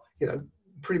who are, you know,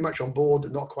 pretty much on board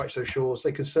and not quite so sure. So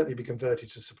they can certainly be converted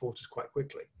to supporters quite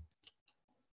quickly.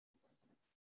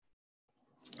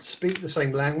 Speak the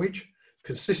same language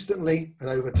consistently and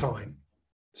over time.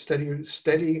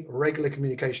 Steady, regular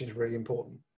communication is really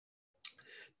important.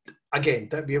 Again,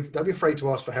 don't be afraid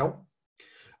to ask for help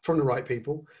from the right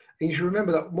people. And you should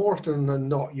remember that more often than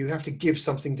not, you have to give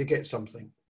something to get something.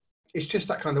 It's just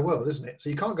that kind of world, isn't it? So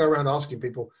you can't go around asking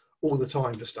people all the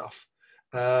time for stuff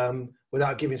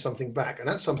without giving something back. And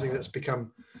that's something that's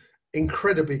become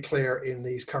incredibly clear in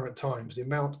these current times. The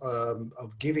amount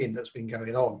of giving that's been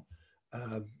going on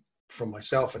from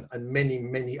myself and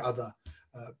many other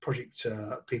project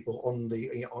people on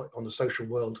the social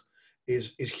world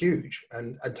is huge,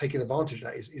 and taking advantage of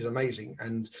that is amazing.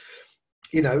 And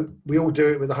you know, we all do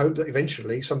it with the hope that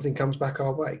eventually something comes back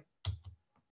our way.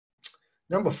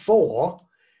 Number 4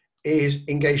 is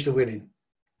engage the winning.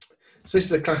 So this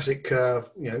is a classic,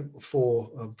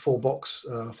 four box,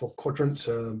 4 quadrant,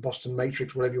 Boston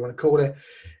matrix, whatever you want to call it.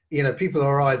 You know, people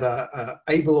are either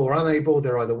able or unable,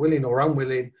 they're either willing or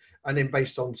unwilling. And then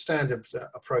based on standard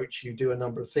approach, you do a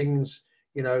number of things.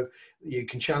 You know, you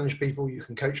can challenge people, you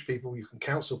can coach people, you can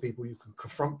counsel people, you can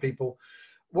confront people.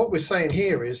 What we're saying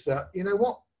here is that, you know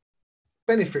what,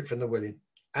 benefit from the willing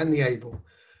and the able.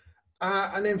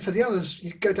 And then for the others,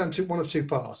 you go down to one of two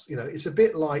paths. You know, it's a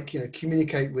bit like, you know,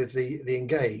 communicate with the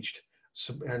engaged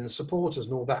and the supporters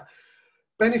and all that.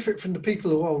 Benefit from the people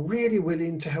who are really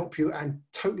willing to help you and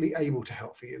totally able to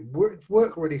help you.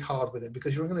 Work really hard with them,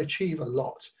 because you're going to achieve a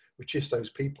lot with just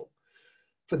those people.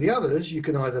 For the others, you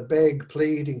can either beg,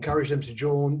 plead, encourage them to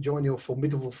join your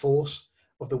formidable force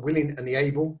of the willing and the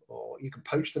able, or you can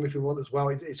poach them if you want as well.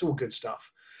 It's all good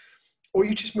stuff. Or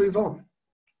you just move on.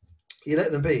 You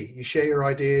let them be. You share your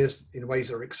ideas in ways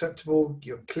that are acceptable.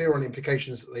 You're clear on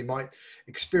implications that they might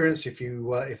experience if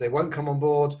they won't come on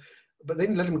board, but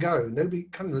then let them go. Nobody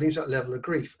kind of leaves that level of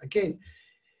grief. Again,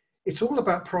 it's all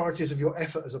about priorities of your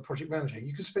effort as a project manager.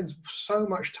 You can spend so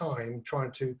much time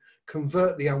trying to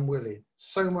convert the unwilling,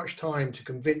 so much time to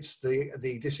convince the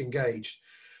disengaged,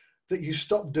 that you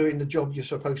stop doing the job you're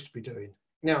supposed to be doing.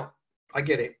 Now, I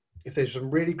get it. If there's some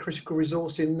really critical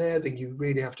resource in there, then you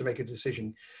really have to make a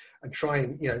decision and try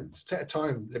and, you know, set a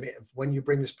time limit of when you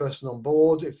bring this person on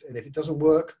board. If it doesn't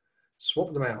work,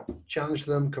 swap them out, challenge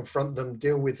them, confront them,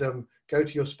 deal with them, go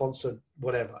to your sponsor,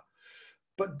 whatever.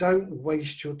 But don't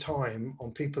waste your time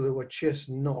on people who are just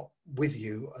not with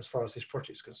you as far as this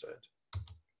project is concerned.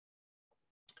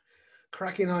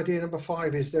 Cracking idea number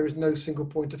 5 is there is no single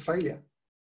point of failure.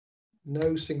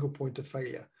 No single point of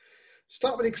failure.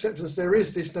 Start with acceptance. There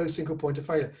is this no single point of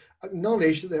failure.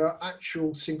 Acknowledge that there are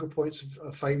actual single points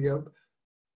of failure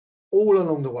all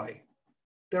along the way.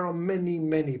 There are many,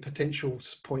 many potential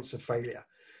points of failure.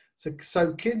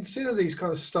 So consider these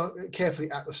kind of carefully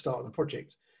at the start of the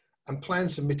project and plan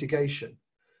some mitigation,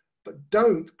 but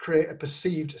don't create a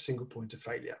perceived single point of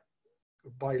failure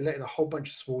by letting a whole bunch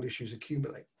of small issues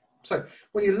accumulate. So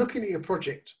when you're looking at your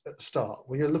project at the start,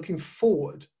 when you're looking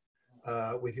forward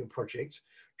with your project,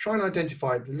 try and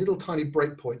identify the little tiny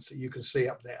breakpoints that you can see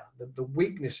up there, the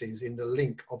weaknesses in the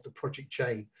link of the project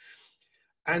chain,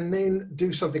 and then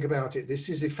do something about it. This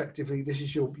is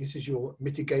your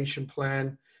mitigation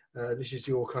plan. This is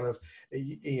your kind of,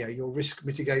 you know, your risk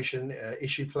mitigation,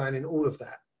 issue planning, all of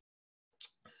that.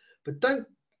 But don't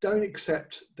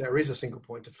accept there is a single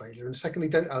point of failure. And secondly,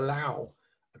 don't allow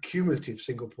a cumulative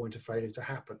single point of failure to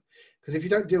happen. Because if you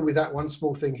don't deal with that one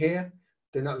small thing here,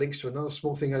 then that links to another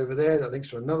small thing over there, that links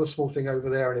to another small thing over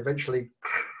there, and eventually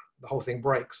the whole thing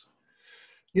breaks.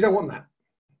 You don't want that.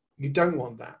 You don't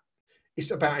want that.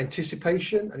 It's about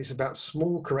anticipation, and it's about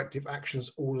small corrective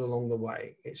actions all along the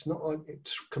way. It's not like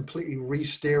it's completely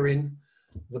re-steering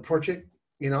the project.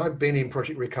 You know, I've been in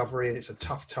project recovery, and it's a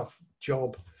tough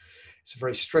job. It's a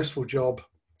very stressful job.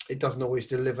 It doesn't always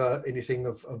deliver anything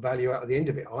of value out at the end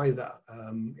of it either,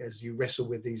 as you wrestle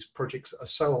with these projects that are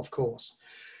so off course,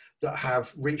 that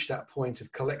have reached that point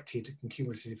of collected and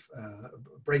cumulative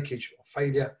breakage or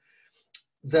failure,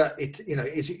 that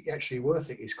is it actually worth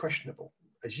it is questionable.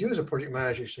 As you as a project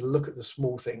manager should look at the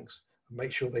small things and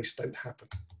make sure they don't happen.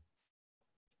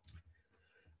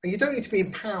 And you don't need to be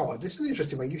empowered. This is an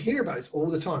interesting one. You hear about this all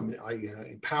the time.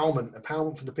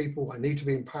 Empowerment for the people. I need to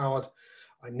be empowered.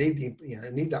 I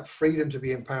need that freedom to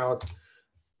be empowered.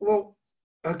 Well,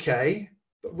 okay,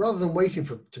 but rather than waiting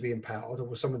to be empowered or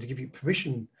for someone to give you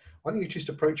permission, why don't you just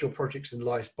approach your projects in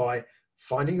life by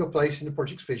finding your place in the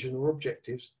project's vision or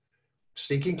objectives,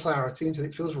 seeking clarity until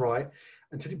it feels right,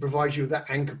 until it provides you with that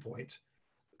anchor point.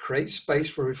 Create space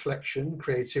for reflection,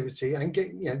 creativity, and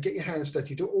get your hands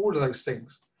dirty. Do all of those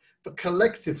things, but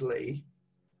collectively,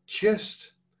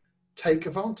 just take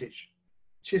advantage.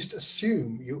 Just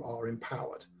assume you are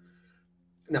empowered.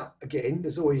 Now, again,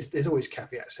 there's always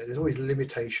caveats there. There's always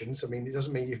limitations. I mean, it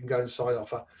doesn't mean you can go and sign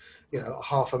off a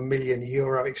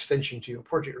 €500,000 extension to your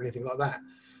project or anything like that.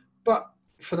 But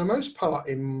for the most part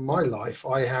in my life,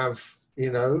 I have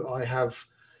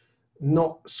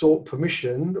not sought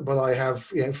permission, but I have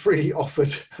freely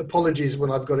offered apologies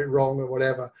when I've got it wrong or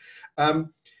whatever.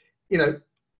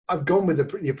 I've gone with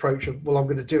the approach of, well, I'm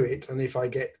going to do it, and if I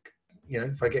get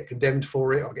condemned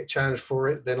for it, I'll get challenged for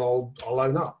it, then I'll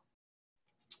own up.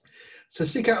 So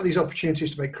seek out these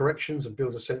opportunities to make corrections and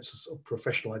build a sense of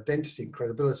professional identity and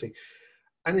credibility.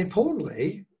 And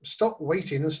importantly, stop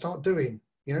waiting and start doing.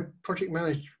 Project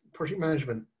management,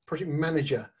 project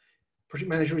manager. Project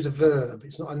manager is a verb.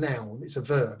 It's not a noun. It's a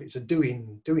verb. It's a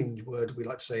doing word, we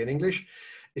like to say in English.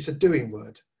 It's a doing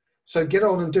word. So get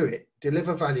on and do it.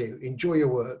 Deliver value. Enjoy your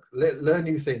work. Learn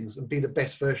new things and be the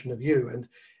best version of you. And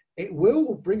it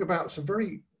will bring about some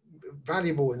very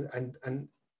valuable and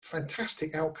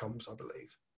fantastic outcomes, I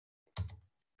believe.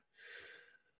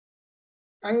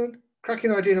 And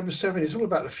cracking idea number 7 is all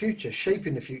about the future,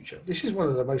 shaping the future. This is one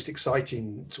of the most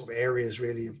exciting sort of areas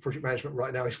really of project management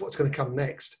right now, is what's going to come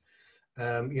next.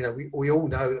 We all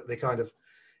know that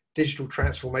digital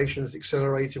transformation has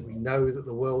accelerated. We know that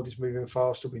the world is moving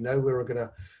faster. We know we're going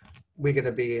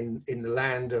to be in the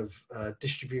land of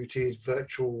distributed,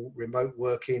 virtual, remote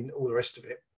working, all the rest of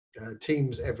it.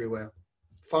 Teams everywhere,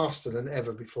 faster than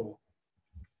ever before.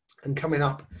 And coming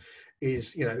up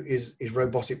is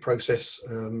robotic process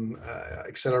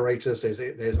accelerators.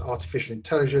 There's artificial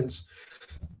intelligence.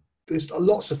 There's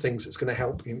lots of things that's going to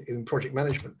help in project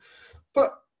management.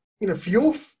 But for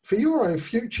your own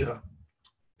future,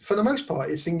 for the most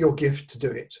part, it's in your gift to do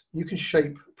it. You can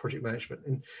shape project management.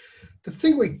 And the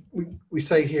thing we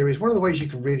say here is one of the ways you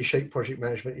can really shape project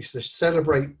management is to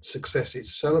celebrate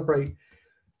successes, celebrate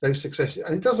those successes.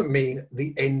 And it doesn't mean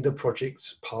the end of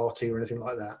project's party or anything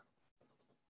like that.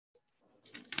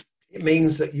 It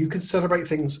means that you can celebrate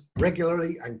things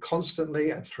regularly and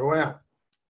constantly and throughout.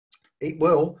 It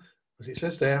will, as it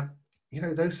says there,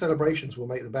 those celebrations will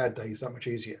make the bad days that much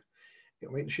easier.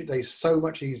 It'll make the shit days so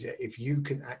much easier if you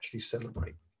can actually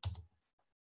celebrate.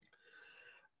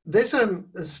 There's a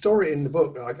story in the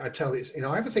book I tell. It's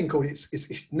I have a thing called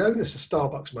it's known as the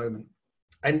Starbucks moment,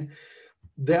 and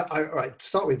there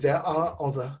are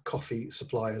other coffee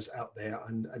suppliers out there,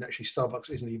 and actually Starbucks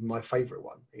isn't even my favorite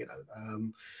one.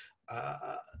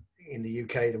 In the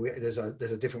UK there's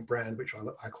a different brand which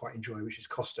I quite enjoy, which is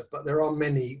Costa, but there are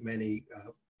many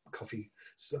coffee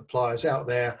suppliers out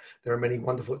there. There are many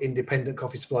wonderful independent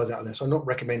coffee suppliers out there, so I'm not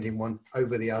recommending one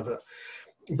over the other.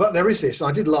 But there is this, and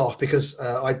I did laugh because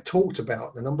I talked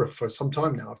about for some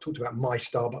time now, I've talked about my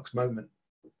Starbucks moment.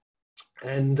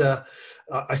 And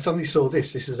I suddenly saw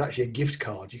this is actually a gift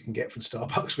card you can get from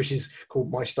Starbucks, which is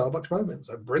called My Starbucks Moment.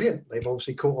 So brilliant. They've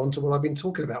obviously caught on to what I've been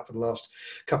talking about for the last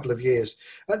couple of years.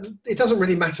 It doesn't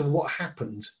really matter what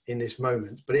happened in this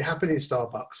moment, but it happened in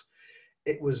Starbucks.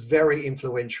 It was very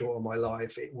influential on my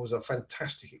life. It was a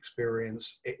fantastic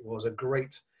experience. It was a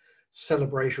great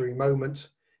celebratory moment.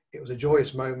 It was a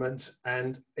joyous moment,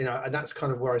 and and that's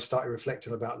kind of where I started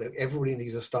reflecting about that. Everybody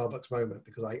needs a Starbucks moment,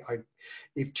 because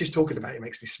if just talking about it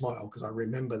makes me smile, because I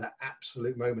remember that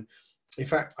absolute moment. In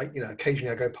fact,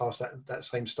 occasionally I go past that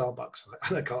same Starbucks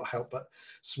and I can't help but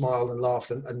smile and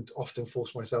laugh and often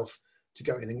force myself to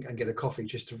go in and get a coffee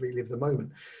just to relive the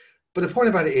moment. But the point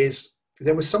about it is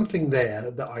there was something there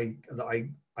that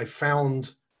I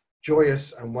found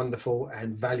joyous and wonderful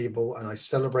and valuable, and I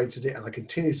celebrated it, and I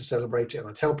continue to celebrate it, and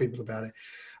I tell people about it.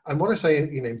 And what I say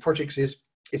in projects is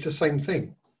it's the same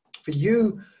thing for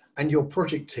you and your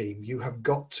project team. You have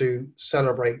got to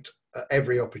celebrate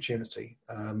every opportunity,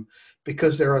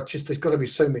 because there's got to be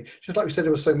so many, just like we said,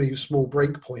 there were so many small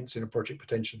break points in a project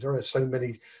potential. There are so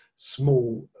many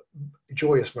small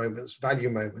joyous moments,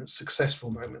 value moments, successful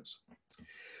moments.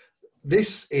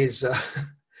 This is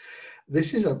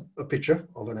this is a picture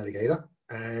of an alligator,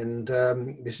 and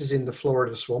this is in the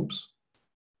Florida swamps.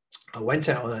 I went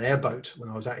out on an airboat when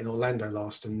I was out in Orlando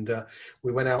last, and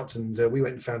we went out and we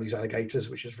went and found these alligators,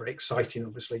 which is very exciting,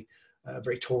 obviously,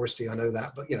 very touristy, I know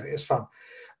that, but it's fun.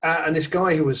 And this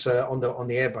guy who was on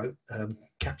the airboat,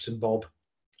 Captain Bob,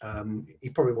 he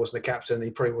probably wasn't a captain, he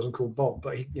probably wasn't called Bob,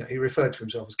 but he referred to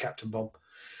himself as Captain Bob.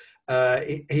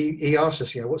 He asked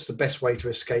us, what's the best way to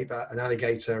escape an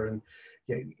alligator? And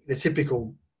the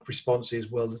typical response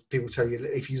is, well, people tell you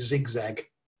that if you zigzag,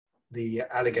 the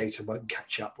alligator won't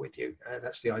catch up with you.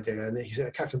 That's the idea. And he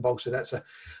said, Captain Bob said, that's the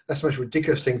most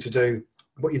ridiculous thing to do.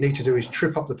 What you need to do is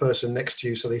trip up the person next to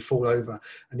you so they fall over,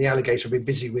 and the alligator will be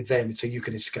busy with them so you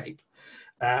can escape.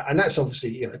 And that's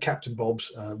obviously, Captain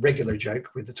Bob's regular joke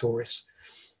with the tourists.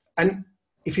 And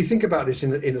if you think about this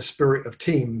in the spirit of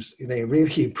teams,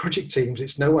 really in project teams,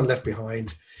 it's no one left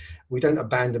behind. We don't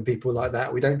abandon people like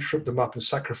that. We don't trip them up and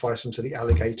sacrifice them to the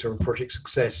alligator of project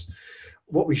success.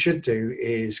 What we should do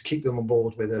is keep them on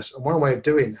board with us. And one way of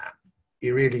doing that,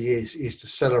 it really is to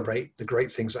celebrate the great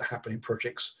things that happen in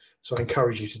projects. So I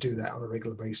encourage you to do that on a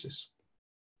regular basis.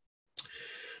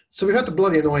 So we've had the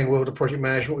bloody annoying world of project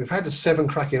management. We've had the 7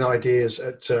 cracking ideas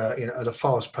at a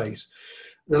fast pace.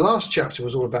 The last chapter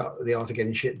was all about the art of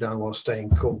getting shit done while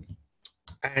staying cool.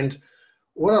 And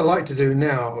what I'd like to do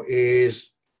now is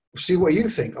see what you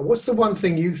think. What's the one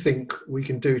thing you think we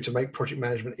can do to make project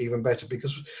management even better?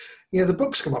 Because, the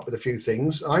book's come up with a few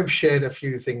things. I've shared a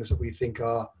few things that we think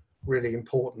are really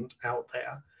important out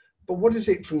there. But what is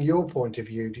it from your point of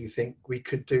view, do you think we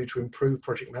could do to improve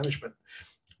project management?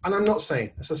 And I'm not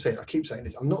saying, as I said, I keep saying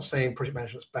this, I'm not saying project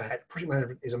management's bad. Project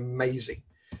management is amazing.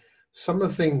 Some of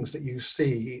the things that you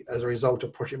see as a result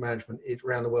of project management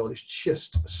around the world is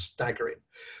just staggering.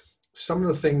 Some of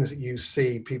the things that you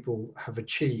see people have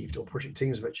achieved or project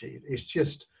teams have achieved is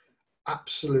just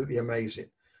absolutely amazing.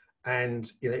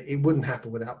 And it wouldn't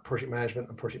happen without project management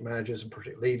and project managers and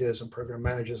project leaders and program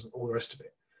managers and all the rest of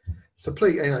it. So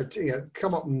please,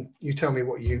 come up and you tell me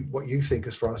what you think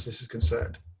as far as this is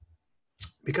concerned,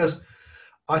 because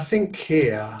I think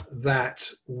here that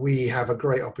we have a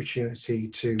great opportunity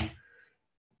to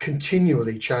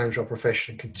continually challenge our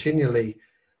profession, continually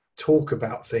talk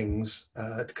about things,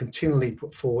 to continually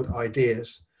put forward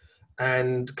ideas,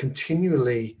 and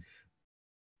continually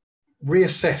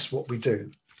reassess what we do.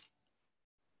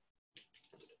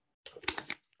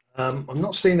 I'm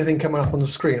not seeing anything coming up on the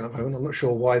screen at the moment. I'm not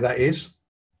sure why that is.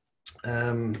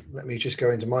 Let me just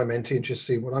go into my Menti and just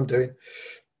see what I'm doing.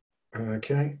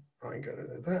 Okay, I'm going to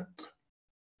do that.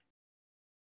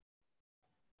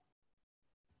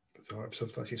 So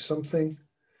I've touched something.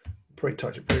 Probably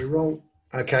touched it pretty wrong.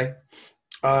 Okay.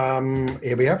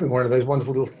 Here we have one of those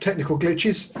wonderful little technical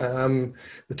glitches.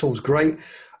 The tool's great.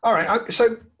 All right.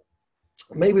 So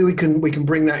maybe we can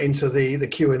bring that into the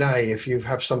Q&A if you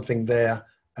have something there.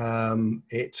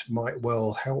 It might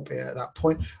well help at that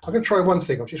point. I'm going to try one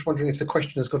thing. I'm just wondering if the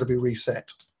question has got to be reset.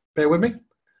 Bear with me.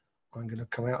 I'm going to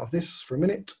come out of this for a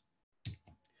minute.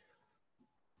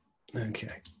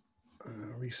 Okay.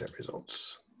 Reset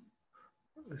results.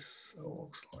 This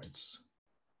all slides.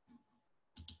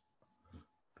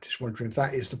 Just wondering if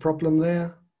that is the problem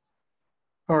there.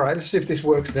 All right, let's see if this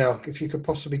works now. If you could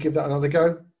possibly give that another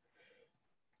go.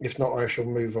 If not, I shall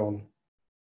move on.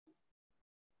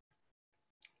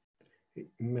 It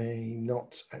may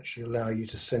not actually allow you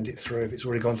to send it through if it's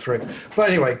already gone through. But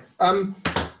anyway,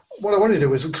 what I wanted to do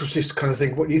was just kind of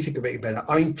think, what do you think of it better?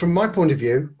 I mean, from my point of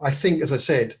view, I think, as I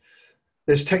said,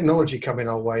 there's technology coming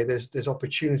our way. There's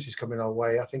opportunities coming our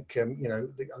way. I think, and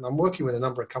I'm working with a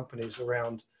number of companies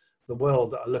around the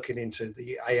world that are looking into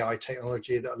the AI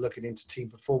technology, that are looking into team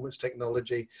performance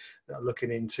technology, that are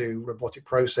looking into robotic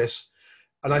process.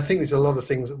 And I think there's a lot of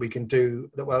things that we can do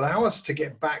that will allow us to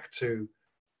get back to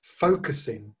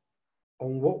focusing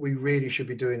on what we really should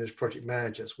be doing as project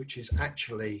managers, which is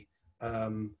actually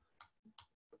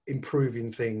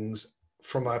improving things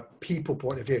from a people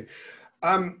point of view.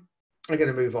 I'm going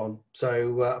to move on,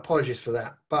 so apologies for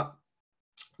that. But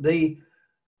the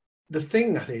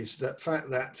thing that is the fact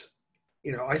that,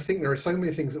 I think there are so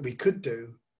many things that we could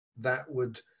do that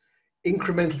would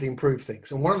incrementally improve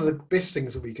things. And one of the best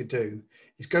things that we could do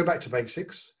is go back to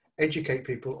basics, educate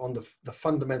people on the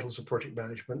fundamentals of project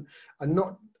management, and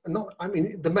not, I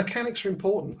mean, the mechanics are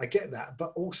important. I get that,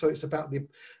 but also it's about the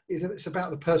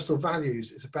personal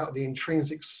values. It's about the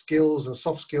intrinsic skills and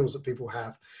soft skills that people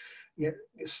have.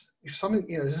 It's something,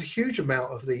 there's a huge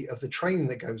amount of the training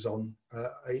that goes on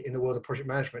in the world of project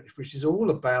management, which is all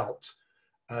about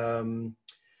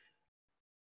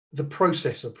the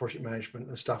process of project management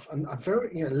and stuff, and I'm very,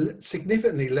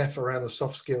 significantly left around the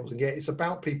soft skills. And yet it's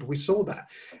about people. We saw that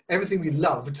everything we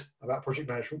loved about project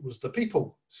management was the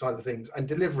people side of things and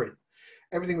delivering.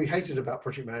 Everything we hated about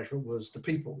project management was the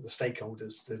people, the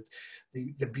stakeholders,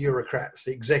 the bureaucrats,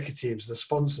 the executives, the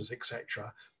sponsors,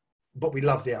 etc. But we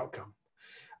love the outcome.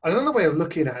 Another way of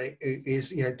looking at it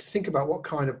is, to think about what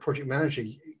kind of project manager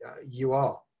you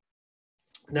are.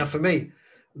 Now, for me,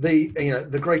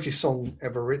 the greatest song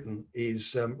ever written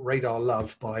is Radar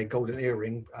Love by Golden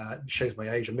Earring. Shows my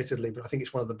age, admittedly, but I think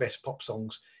it's one of the best pop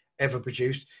songs ever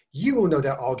produced. You will no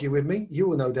doubt argue with me. You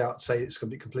will no doubt say it's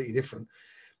going to be completely different.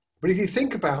 But if you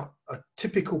think about a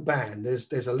typical band,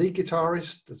 there's a lead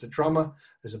guitarist, there's a drummer,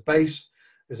 there's a bass,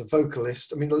 there's a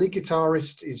vocalist. I mean, the lead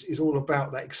guitarist is all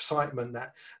about that excitement,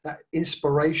 that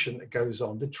inspiration that goes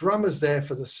on. The drummer's there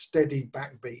for the steady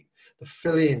backbeat, the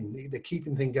fill in, the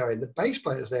keeping thing going. The bass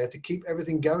player's there to keep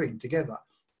everything going together.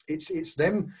 It's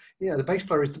them, the bass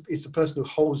player is the person who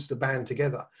holds the band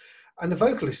together. And the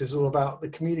vocalist is all about the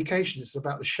communication. It's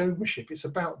about the showmanship. It's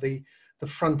about the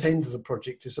front end of the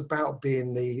project. It's about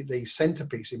being the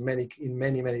centerpiece in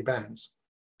many bands.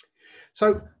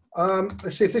 So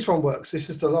let's see if this one works. This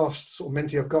is the last sort of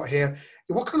Menti I've got here.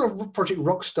 What kind of project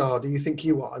rock star do you think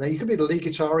you are? Now, you could be the lead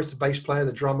guitarist, the bass player,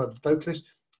 the drummer, the vocalist,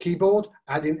 keyboard,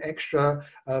 adding extra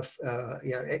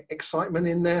excitement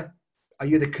in there. Are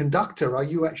you the conductor? Are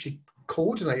you actually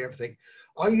coordinate everything?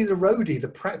 Are you the roadie, the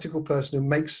practical person who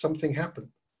makes something happen?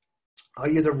 Are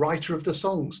you the writer of the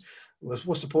songs?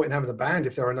 What's the point in having a band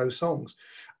if there are no songs?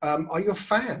 Are you a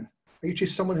fan? Are you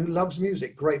just someone who loves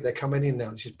music? Great, they're coming in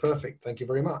now. This is perfect. Thank you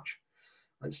very much.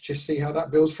 Let's just see how that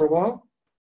builds for a while.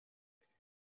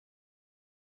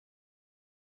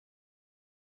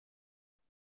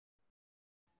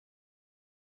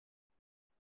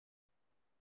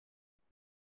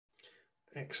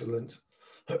 Excellent.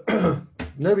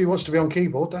 Nobody wants to be on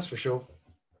keyboard, that's for sure.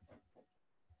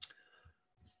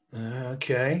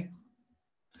 Okay.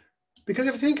 Because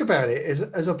if you think about it,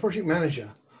 as a project manager,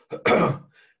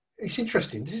 It's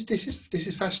interesting. This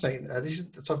is fascinating.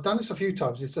 So I've done this a few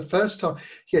times. It's the first time.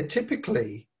 Yeah,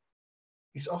 typically,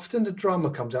 it's often the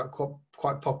drummer comes out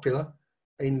quite popular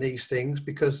in these things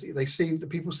because the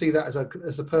people see that as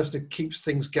a person who keeps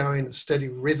things going, a steady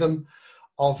rhythm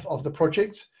of the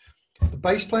project. The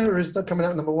bass player is not coming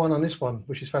out number one on this one,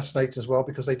 which is fascinating as well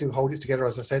because they do hold it together.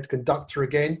 As I said, conductor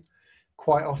again,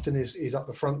 quite often is up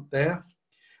the front there.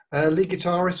 Lead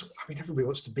guitarist, I mean, everybody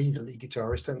wants to be the lead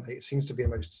guitarist, don't they? It seems to be the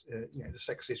most, the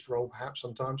sexiest role, perhaps,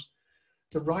 sometimes.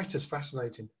 The writer's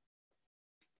fascinating.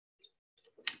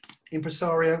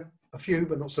 Impresario, a few,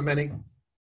 but not so many.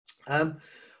 I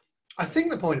think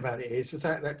the point about it is the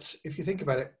fact that if you think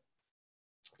about it,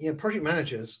 project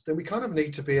managers, then we kind of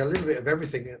need to be a little bit of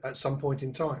everything at some point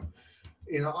in time.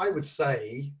 I would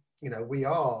say, we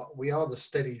are the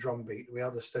steady drum beat, we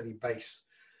are the steady bass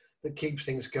that keeps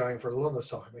things going for a lot of the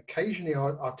time. Occasionally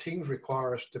our teams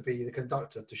require us to be the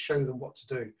conductor, to show them what to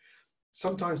do.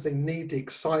 Sometimes they need the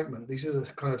excitement. These are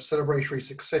the kind of celebratory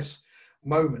success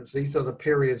moments. These are the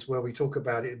periods where we talk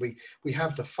about it. We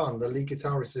have the fun, the lead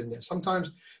guitarist is in there.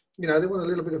 Sometimes, they want a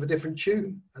little bit of a different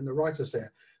tune and the writer's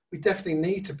there. We definitely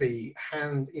need to be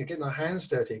getting our hands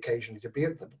dirty occasionally to be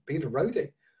the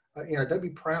roadie. Don't be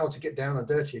proud to get down and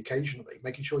dirty occasionally,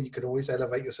 making sure you can always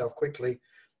elevate yourself quickly.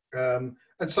 And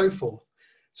so forth.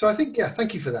 So I think,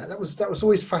 thank you for that. That was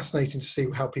always fascinating to see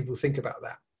how people think about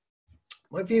that.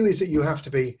 My view is that you have to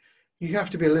be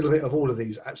a little bit of all of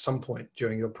these at some point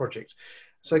during your project.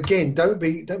 So again, don't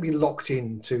be locked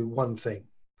into one thing,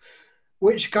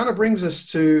 which kind of brings us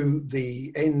to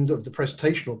the end of the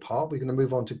presentational part. We're going to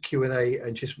move on to Q&A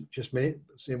in just a minute,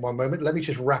 in one moment. Let me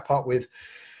just wrap up with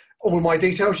all my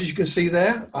details, as you can see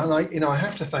there. And I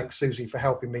have to thank Susie for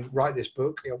helping me write this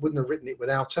book. I wouldn't have written it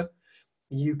without her.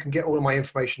 You can get all of my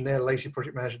information there,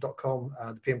 lazyprojectmanager.com,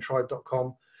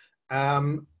 thepmtribe.com.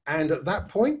 And at that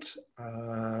point,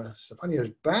 Stefania's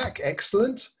back.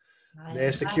 Excellent.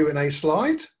 There's the Q&A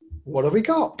slide. What have we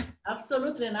got?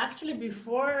 Absolutely. And actually,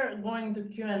 before going to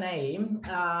Q&A,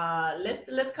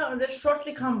 let's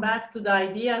shortly come back to the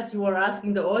ideas you were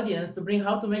asking the audience to bring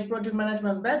how to make project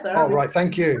management better. Oh, right.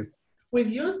 Thank you. We've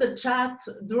used the chat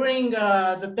during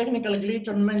the technial glitch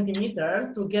on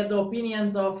Mentimeter to get the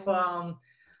opinions of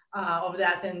the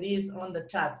attendees on the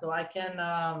chat. So I can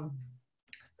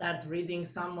start reading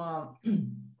some.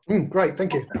 Great.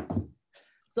 Thank you.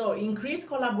 So increase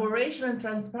collaboration and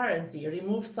transparency,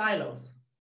 remove silos.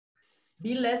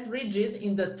 Be less rigid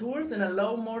in the tools and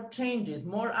allow more changes,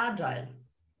 more agile.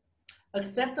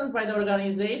 Acceptance by the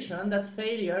organization that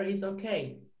failure is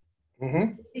okay.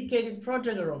 Dedicated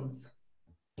project rooms.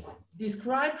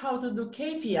 Describe how to do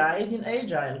KPIs in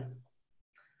Agile.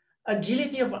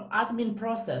 Agility of admin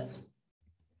process.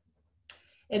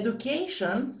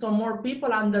 Education, so more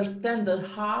people understand the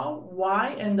how,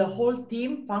 why, and the whole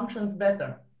team functions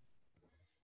better.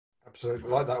 Absolutely,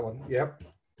 like that one. Yep.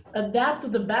 Adapt to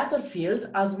the battlefield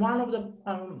as one of the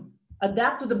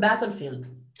adapt to the battlefield.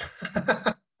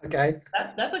 Okay.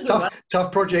 That's a good one.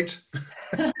 Tough project.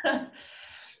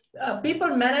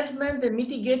 People management and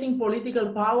mitigating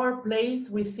political power plays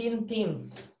within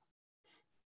teams.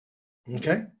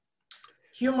 Okay.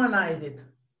 Humanize it.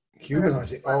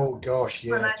 Humanize it. Oh gosh,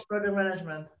 yeah. Humanize project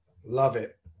management. Love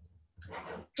it.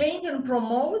 Change and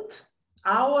promote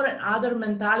our and other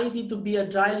mentality to be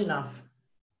agile enough.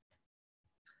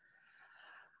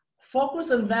 Focus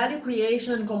on value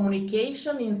creation and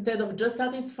communication instead of just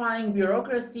satisfying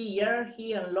bureaucracy,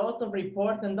 hierarchy, and lots of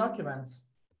reports and documents.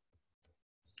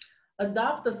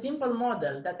 Adopt a simple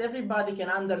model that everybody can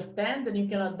understand and you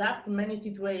can adapt to many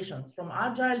situations, from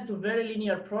agile to very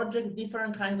linear projects,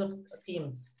 different kinds of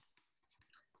teams.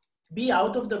 Be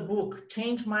out of the book,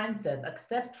 change mindset,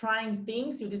 accept trying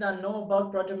things you didn't know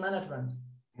about project management.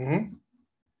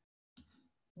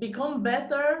 Become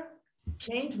better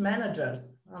change managers.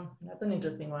 That's an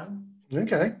interesting one.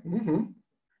 Okay.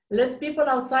 Let people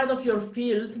outside of your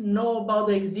field know about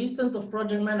the existence of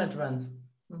project management.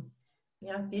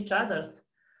 Yeah, teach others.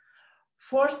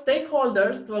 Force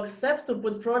stakeholders to accept to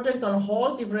put project on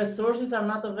hold if resources are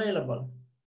not available.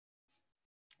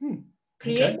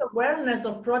 Create awareness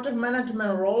of project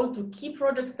management role to key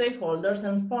project stakeholders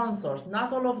and sponsors.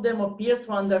 Not all of them appear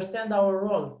to understand our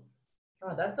role.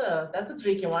 Oh, that's a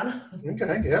tricky one.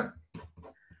 Okay, yeah.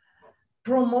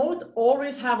 Promote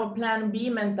always have a plan B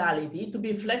mentality to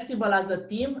be flexible as a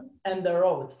team and the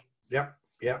road. Yeah.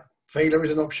 Failure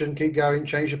is an option. Keep going,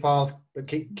 change your path, but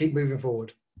keep moving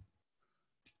forward.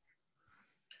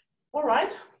 All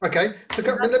right. Okay, so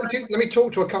let me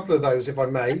talk to a couple of those, if I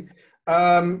may.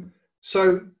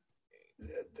 So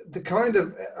the kind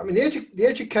of, I mean, the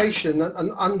education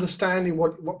and understanding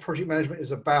what project management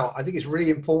is about, I think is really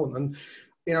important. And,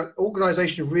 you know,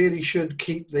 organizations really should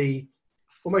keep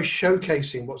almost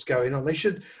showcasing what's going on. They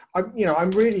should,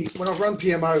 I'm really, when I've run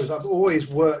PMOs, I've always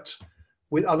worked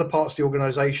with other parts of the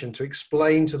organization to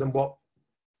explain to them what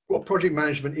project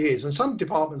management is. And some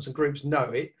departments and groups know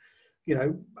it. You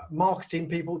know, marketing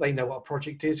people, they know what a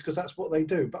project is because that's what they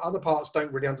do. But other parts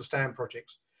don't really understand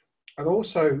projects. And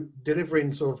also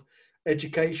delivering sort of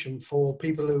education for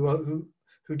people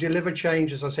who deliver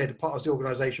change, as I said, part of the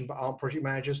organization, but aren't project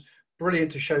managers.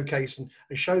 Brilliant to showcase and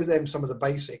show them some of the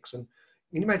basics. And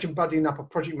you can imagine buddying up a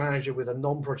project manager with a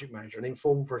non-project manager, an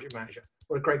informal project manager.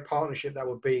 What a great partnership that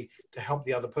would be to help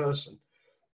the other person.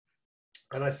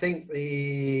 And I think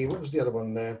what was the other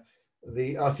one there?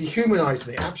 The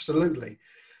humanizing it, absolutely.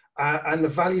 And the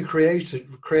value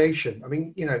creation. I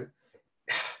mean, you know,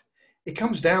 it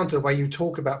comes down to the way you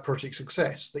talk about project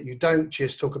success, that you don't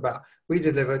just talk about, we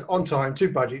delivered on time, to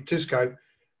budget, to scope.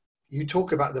 You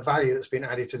talk about the value that's been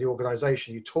added to the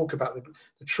organization. You talk about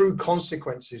the true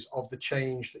consequences of the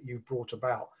change that you've brought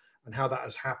about and how that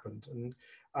has happened.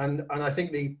 And I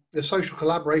think the social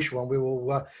collaboration one we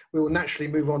will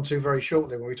naturally move on to very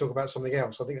shortly when we talk about something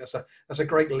else. I think that's a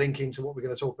great link into what we're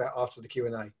going to talk about after the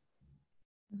Q&A.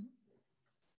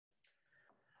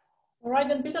 All right,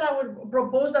 then Peter, I would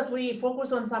propose that we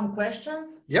focus on some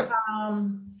questions. Yep.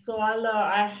 So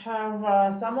I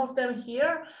have some of them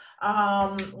here.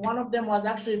 One of them was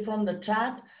actually from the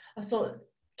chat. So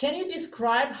can you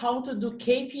describe how to do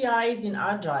KPIs in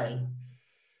Agile?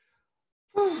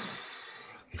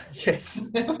 Yes,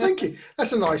 oh, thank you.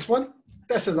 That's a nice one.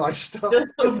 That's a nice start. Just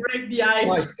to break the ice.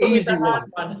 Nice, easy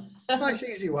one. Nice,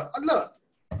 easy one. And look,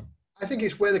 I think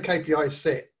it's where the KPIs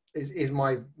sit. Is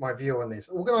my view on this.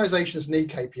 Organizations need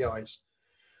KPIs.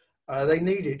 They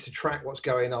need it to track what's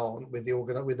going on with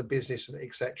the business,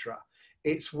 etc.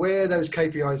 It's where those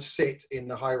KPIs sit in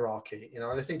the hierarchy. You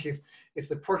know, and I think if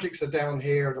the projects are down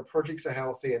here and the projects are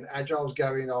healthy and agile's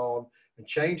going on and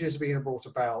changes are being brought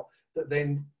about, that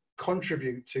then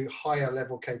contribute to higher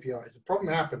level KPIs. The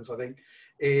problem happens, I think,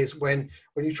 is when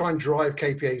you try and drive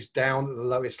KPIs down at the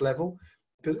lowest level,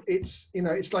 because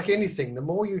it's like anything. The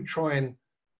more you try and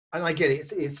I get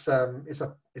it. It's a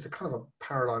kind of a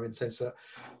paradigm in the sense that,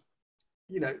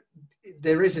 you know,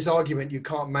 there is this argument you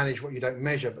can't manage what you don't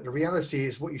measure, but the reality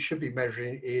is what you should be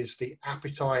measuring is the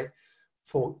appetite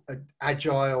for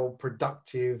agile,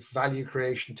 productive, value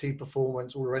creation, team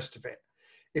performance, all the rest of it.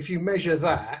 If you measure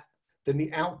that, then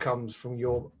the outcomes from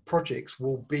your projects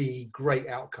will be great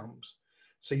outcomes.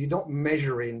 So you're not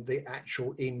measuring the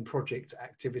actual in-project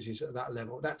activities at that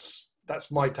level. That's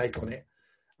my take on it.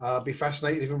 Be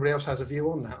fascinated if anybody else has a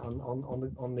view on that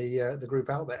on the group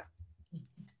out there.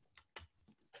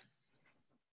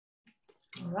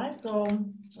 All right, so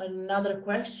another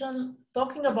question.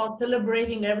 Talking about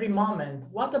celebrating every moment,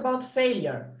 what about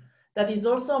failure? That is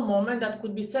also a moment that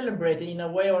could be celebrated in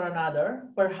a way or another,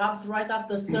 perhaps right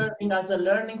after serving as a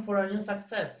learning for a new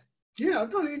success. Yeah,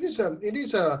 no,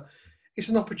 it's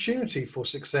an opportunity for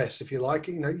success, if you like.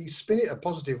 You know, you spin it a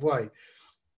positive way.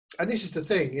 And this is the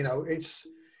thing, you know, it's,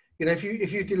 you know,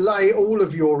 if you delay all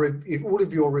of your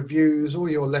reviews, all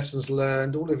your lessons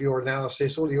learned, all of your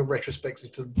analysis, all of your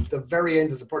retrospectives to the very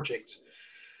end of the project,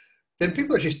 then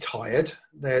people are just tired.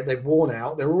 They're worn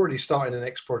out. They're already starting the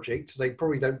next project. So they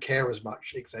probably don't care as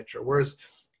much, etc. Whereas,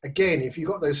 again, if you've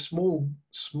got those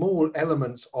small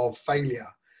elements of failure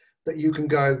that you can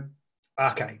go,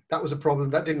 okay, that was a problem.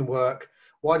 That didn't work.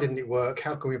 Why didn't it work?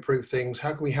 How can we improve things?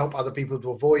 How can we help other people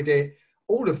to avoid it?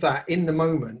 All of that in the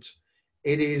moment.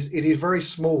 It is very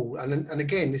small, and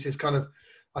again, this is kind of,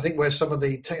 I think, where some of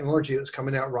the technology that's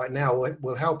coming out right now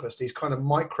will help us. These kind of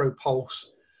micro pulse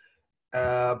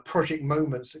project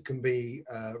moments that can be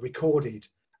recorded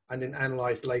and then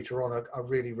analyzed later on are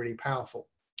really, really powerful.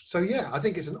 So yeah, I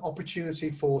think it's an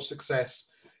opportunity for success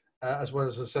as well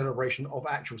as a celebration of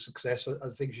actual success.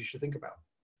 Are things you should think about.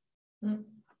 Mm.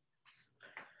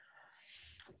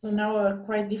 So now a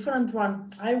quite different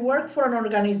one. I work for an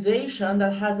organization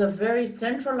that has a very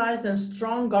centralized and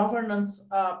strong governance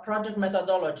project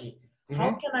methodology. Mm-hmm.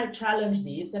 How can I challenge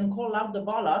this and call out the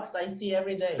bollocks I see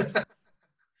every day?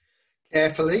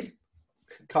 Carefully,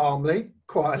 calmly,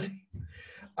 quietly.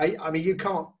 I mean, you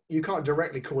can't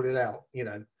directly call it out, you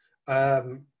know.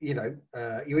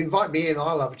 You invite me in,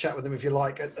 I'll have a chat with them if you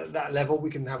like. At that level, we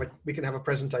can have a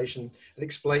presentation and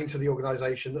explain to the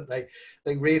organisation that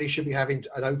they really should be having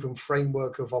an open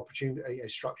framework of opportunity, a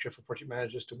structure for project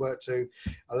managers to work to,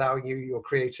 allowing you your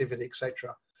creativity,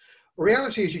 etc. The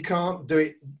reality is you can't do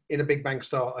it in a big bang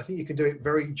start. I think you can do it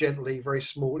very gently, very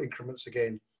small increments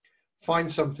again.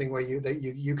 find something where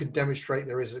you can demonstrate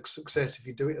there is a success if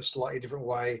you do it a slightly different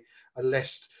way, a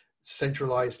less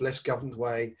centralized, less governed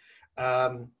way.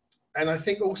 And I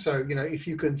think also, you know, if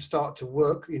you can start to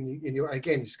work in your,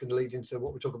 again, it's going to lead into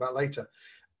what we'll talk about later.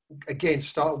 Again,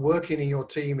 start working in your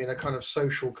team in a kind of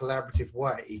social, collaborative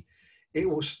way.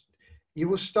 You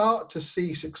will start to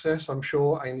see success, I'm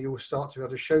sure, and you will start to be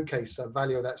able to showcase the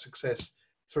value of that success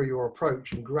through your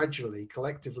approach. And gradually,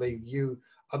 collectively, you,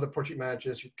 other project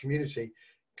managers, your community,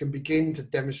 can begin to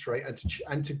demonstrate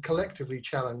and to collectively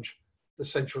challenge the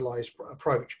centralized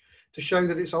approach to show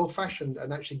that it's old-fashioned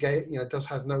and actually, you know,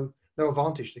 has no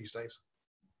advantage these days.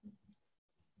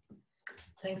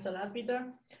 Thanks a lot, Peter.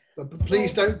 But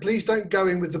please don't go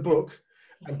in with the book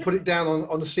and put it down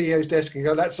on the CEO's desk and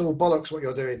go, that's all bollocks what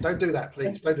you're doing. Don't do that,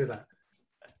 please. Don't do that.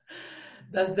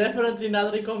 That's definitely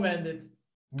not recommended.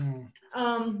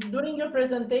 During your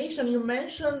presentation, you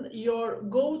mentioned your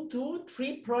go-to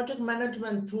 3 project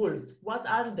management tools. What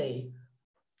are they?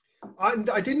 I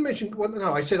didn't mention, well,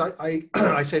 no, I said,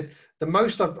 I said the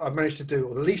most I've managed to do,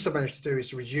 or the least I've managed to do, is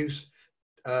to reduce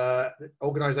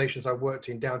organizations I worked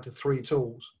in down to 3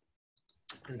 tools.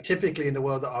 And typically in the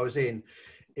world that I was in,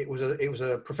 it was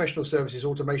a professional services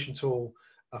automation tool,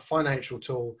 a financial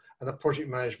tool, and a project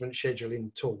management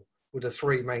scheduling tool were the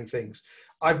 3 main things.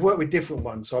 I've worked with different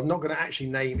ones, so I'm not going to actually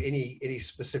name any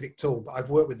specific tool, but I've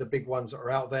worked with the big ones that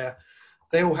are out there.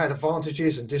 They all had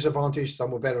advantages and disadvantages.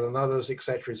 Some were better than others,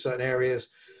 etc., in certain areas.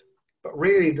 But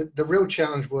really, the real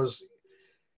challenge was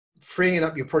freeing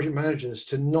up your project managers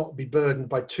to not be burdened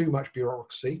by too much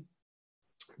bureaucracy.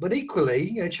 But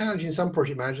equally, you know, challenging some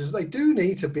project managers, they do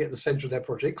need to be at the center of their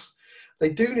projects. They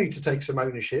do need to take some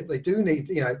ownership. They do need,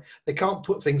 you know, they can't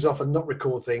put things off and not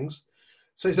record things.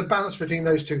 So it's a balance between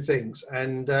those 2 things.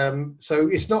 And so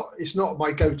it's not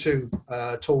my go-to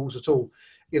tools at all.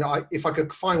 You know, if I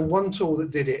could find one tool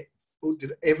that did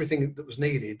everything that was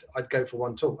needed, I'd go for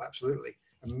one tool, absolutely,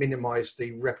 and minimize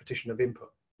the repetition of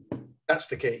input. That's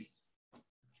the key.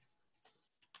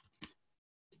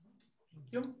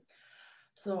 Thank you.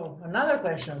 So another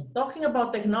question, talking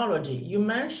about technology, you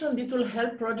mentioned this will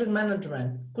help project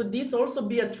management. Could this also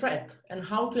be a threat, and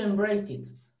how to embrace it?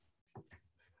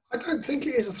 I don't think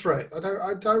it is a threat.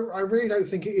 I really don't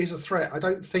think it is a threat. I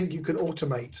don't think you can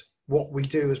automate what we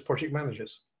do as project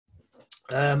managers.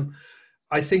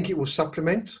 I think it will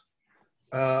supplement.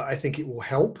 I think it will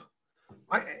help.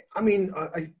 I mean,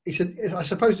 I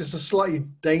suppose it's a slightly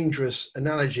dangerous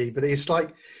analogy, but it's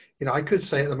like, you know, I could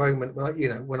say at the moment,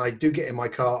 when I do get in my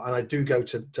car and I do go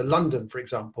to London, for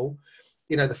example,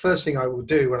 you know, the first thing I will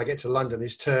do when I get to London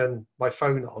is turn my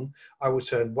phone on. I will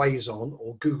turn Waze on,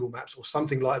 or Google Maps, or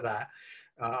something like that.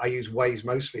 I use Waze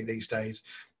mostly these days,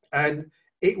 and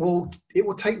it will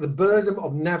take the burden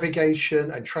of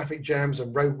navigation and traffic jams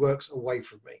and roadworks away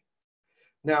from me.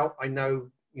 Now, I know,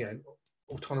 you know,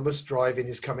 autonomous driving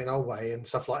is coming our way and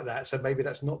stuff like that, so maybe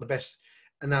that's not the best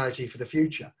analogy for the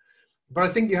future. But I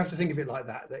think you have to think of it like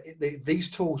that these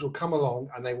tools will come along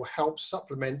and they will help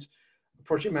supplement a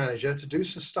project manager to do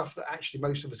some stuff that actually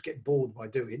most of us get bored by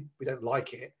doing. We don't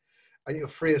like it. And it'll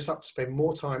free us up to spend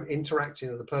more time interacting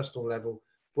at the personal level,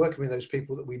 working with those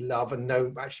people that we love and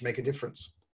know actually make a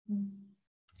difference.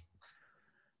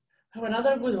 I have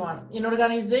another good one. In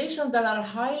organizations that are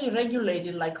highly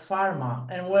regulated like pharma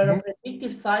and where a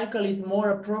predictive cycle is more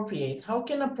appropriate, how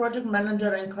can a project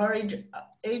manager encourage an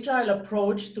agile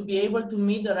approach to be able to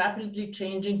meet the rapidly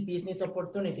changing business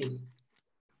opportunities?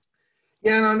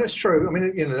 Yeah, no, that's true. I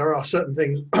mean, you know, there are certain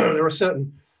things, there are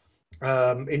certain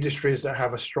industries that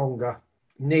have a stronger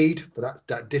need for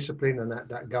that discipline and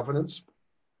that governance.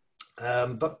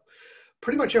 But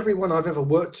pretty much everyone I've ever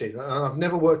worked in, and I've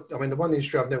never worked, I mean, the one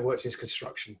industry I've never worked in is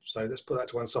construction. So let's put that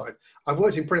to one side. I've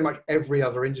worked in pretty much every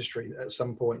other industry at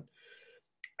some point.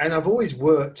 And I've always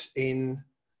worked in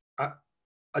a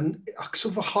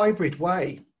sort of a hybrid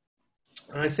way.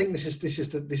 And I think this is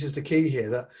the key here,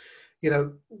 that, you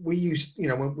know, we used, you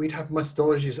know, when we'd have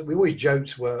methodologies that we always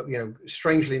joked were, you know,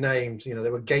 strangely named, you know, they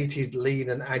were gated, lean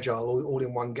and agile all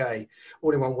in one way.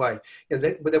 You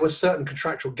know, but there were certain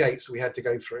contractual gates that we had to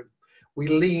go through. We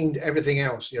leaned everything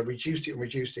else, you know, reduced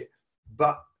it,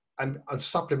 but and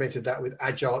supplemented that with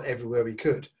agile everywhere we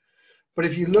could. But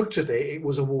if you looked at it, it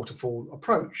was a waterfall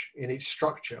approach in its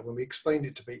structure when we explained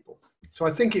it to people. So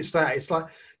I think it's that. It's like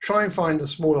try and find the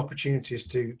small opportunities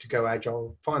to go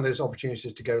agile, find those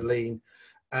opportunities to go lean,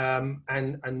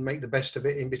 and make the best of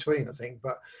it in between, I think.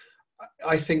 But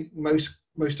I think most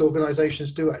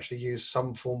organizations do actually use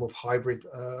some form of hybrid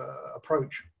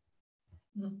approach.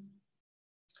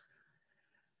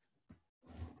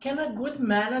 Can a good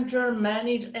manager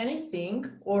manage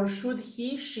anything, or should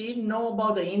he, she know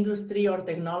about the industry or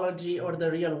technology or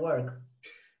the real work?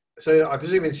 So I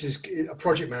presume this is a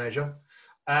project manager.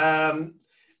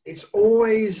 It's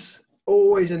always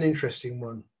an interesting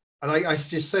one. And I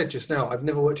just said just now, I've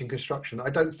never worked in construction. I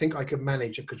don't think I could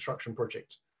manage a construction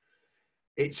project.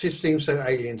 It just seems so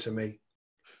alien to me.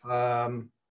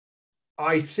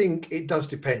 I think it does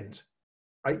depend.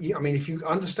 I mean, if you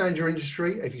understand your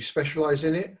industry, if you specialize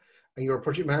in it and you're a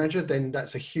project manager, then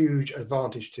that's a huge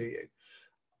advantage to you.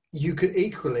 You could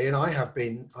equally, and I've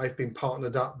been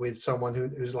partnered up with someone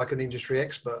who's like an industry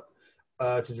expert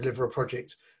to deliver a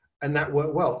project, and that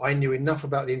worked well. I knew enough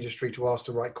about the industry to ask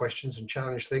the right questions and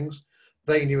challenge things.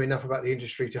 They knew enough about the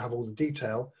industry to have all the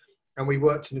detail, and we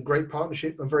worked in a great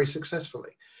partnership and very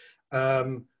successfully.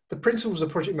 The principles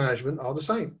of project management are the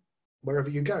same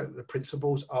wherever you go. The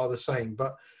principles are the same,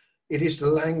 but it is the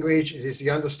language, it is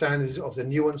the understanding of the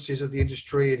nuances of the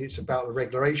industry, and it's about the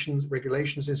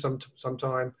regulations in some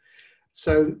time.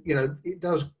 So, you know, it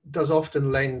does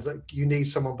often lend that you need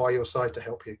someone by your side to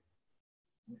help you.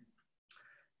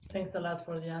 Thanks a lot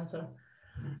for the answer.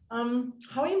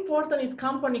 How important is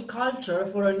company culture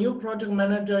for a new project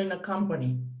manager in a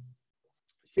company?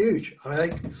 Huge. I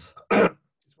think it's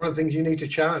one of the things you need to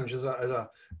challenge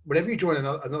whenever you join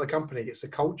another company, it's the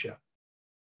culture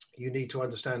you need to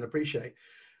understand and appreciate.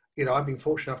 You know, I've been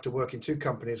fortunate enough to work in 2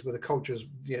 companies where the culture is,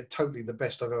 you know, totally the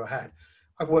best I've ever had.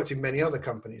 I've worked in many other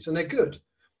companies and they're good,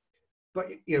 but,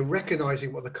 you know,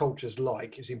 recognizing what the culture is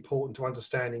like is important to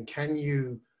understanding. Can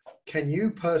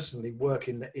you personally work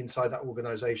inside that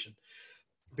organization?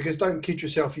 Because don't kid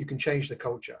yourself, you can change the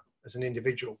culture as an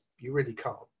individual. You really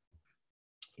can't.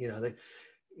 You know,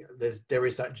 there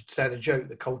is that standard joke: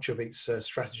 the culture meets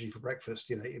strategy for breakfast.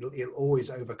 You know, it'll always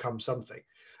overcome something,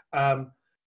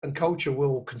 and culture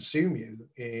will consume you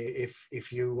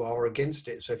if you are against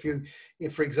it. So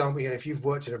if for example, you know, if you've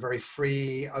worked in a very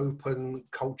free, open,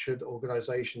 cultured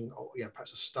organization, or, you know,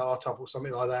 perhaps a startup or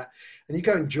something like that, and you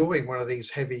go and join one of these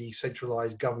heavy,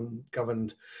 centralized,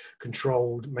 governed,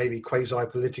 controlled, maybe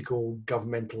quasi-political,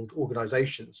 governmental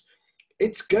organizations,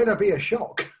 it's going to be a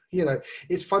shock. You know,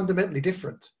 it's fundamentally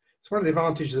different. It's one of the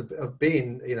advantages of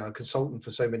being, you know, a consultant for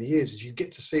so many years, is you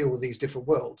get to see all these different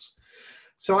worlds.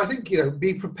 So I think, you know,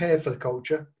 be prepared for the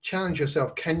culture, challenge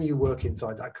yourself. Can you work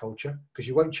inside that culture? Because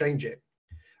you won't change it,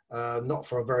 not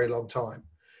for a very long time,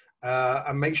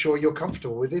 and make sure you're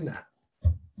comfortable within that.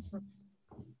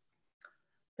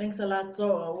 Thanks a lot.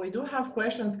 So we do have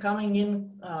questions coming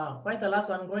in quite a lot.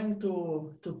 So I'm going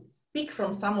to pick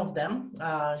from some of them,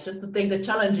 just to take the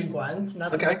challenging ones,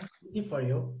 not okay. easy for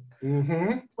you.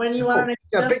 Mm-hmm. When you are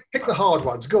pick the hard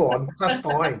ones. Go on. That's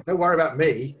fine. Don't worry about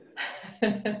me.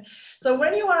 So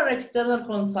when you are an external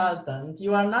consultant,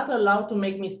 you are not allowed to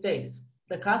make mistakes.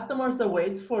 The customers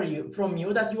awaits from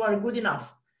you that you are good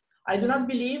enough. I do not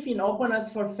believe in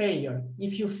openness for failure.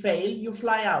 If you fail, you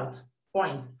fly out.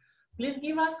 Point. Please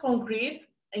give us concrete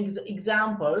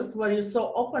examples where you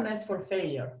saw openness for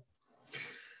failure.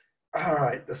 All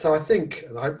right. So I think,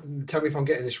 tell me if I'm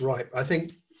getting this right. I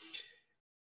think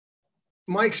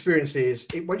my experience is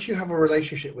once you have a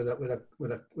relationship with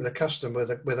a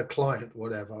customer, with a client,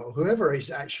 whatever, or whoever is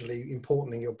actually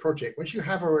important in your project, once you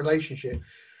have a relationship,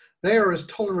 they are as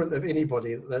tolerant of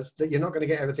anybody that you're not going to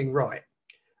get everything right.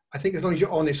 I think as long as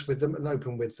you're honest with them and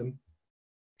open with them,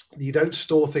 you don't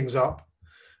store things up.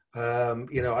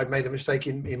 You know, I made a mistake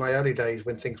in my early days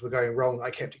when things were going wrong. I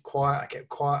kept it quiet.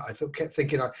 I kept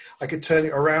thinking I could turn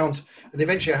it around, and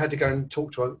eventually I had to go and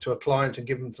talk to a client and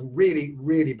give them some really,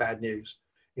 really bad news.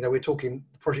 You know, we're talking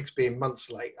the projects being months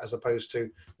late, as opposed to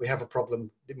we have a problem.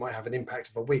 It might have an impact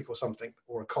of a week or something,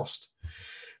 or a cost.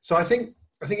 So I think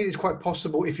it is quite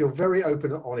possible if you're very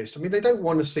open and honest. I mean, they don't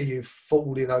want to see you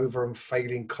falling over and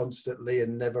failing constantly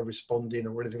and never responding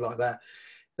or anything like that.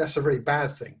 That's a really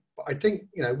bad thing. But I think,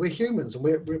 you know, we're humans and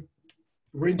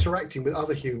we're interacting with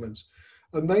other humans,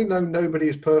 and they know nobody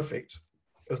is perfect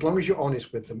as long as you're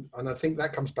honest with them. And I think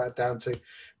that comes back down to,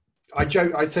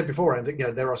 I said beforehand that, you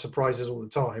know, there are surprises all the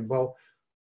time. Well,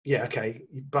 yeah, okay,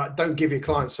 but don't give your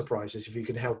clients surprises if you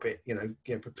can help it. You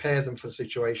know, prepare them for the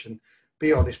situation,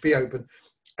 be honest, be open,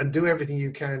 and do everything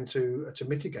you can to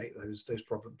mitigate those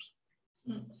problems.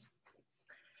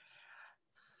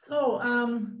 So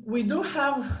we do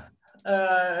have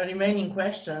remaining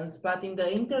questions, but in the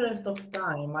interest of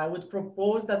time, I would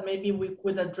propose that maybe we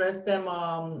could address them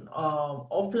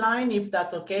offline, if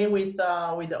that's okay with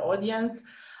the audience.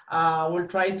 We'll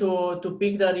try to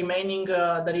pick the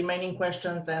remaining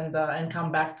questions and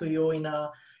come back to you in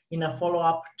a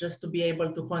follow-up, just to be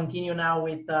able to continue now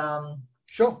with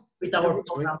sure, with our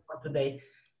program for today.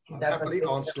 I'll happily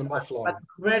answer them offline. But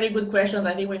very good questions.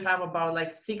 I think we have about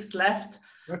like 6 left.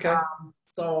 Okay.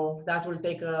 So that will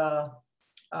take a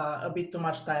bit too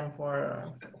much time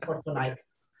for tonight. Okay.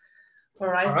 All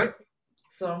right. All right.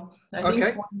 So I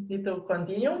think we need to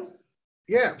continue.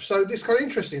 Yeah. So this is kind of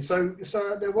interesting. So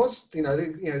there was,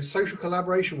 social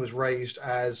collaboration was raised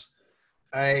as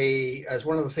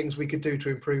one of the things we could do to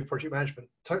improve project management.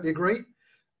 Totally agree.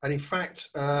 And in fact,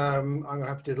 I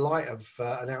have the delight of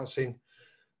announcing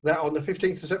that on the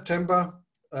 15th of September,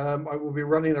 I will be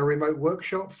running a remote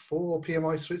workshop for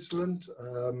PMI Switzerland.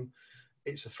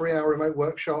 It's a 3-hour remote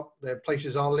workshop. Their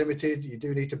places are limited. You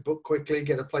do need to book quickly,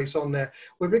 get a place on there.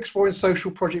 We're exploring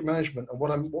social project management and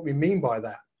what we mean by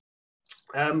that.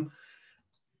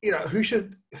 Who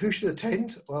should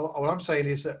attend? Well, what I'm saying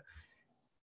is that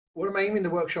what I'm aiming the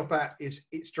workshop at is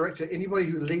it's directed at anybody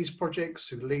who leads projects,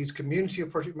 who leads community of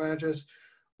project managers,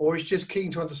 or is just keen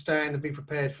to understand and be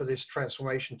prepared for this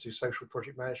transformation to social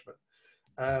project management.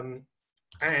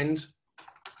 And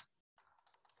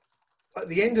at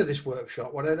the end of this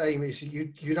workshop, what I'd aim is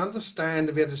you'd understand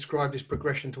and be able to describe this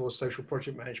progression towards social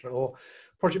project management, or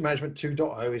project management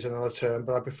 2.0 is another term,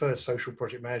 but I prefer social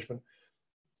project management.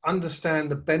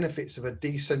 Understand the benefits of a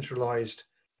decentralized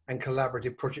and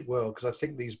collaborative project world, because I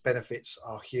think these benefits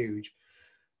are huge,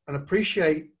 and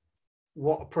appreciate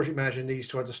what a project manager needs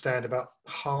to understand about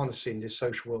harnessing this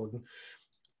social world. And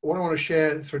what I want to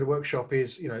share through the workshop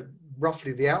is,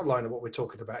 roughly the outline of what we're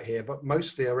talking about here, but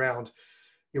mostly around,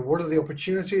 what are the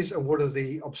opportunities and what are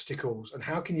the obstacles, and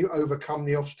how can you overcome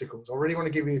the obstacles? I really want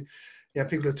to give you,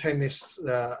 people who attend this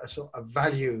a sort of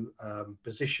value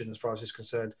position as far as this is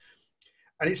concerned.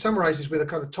 And it summarizes with a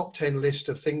kind of top 10 list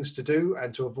of things to do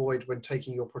and to avoid when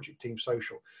taking your project team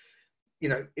social.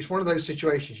 It's one of those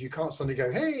situations you can't suddenly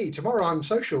go, hey, tomorrow I'm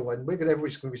social and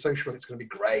everybody's going to be social and it's going to be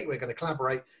great, we're going to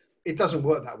collaborate. It doesn't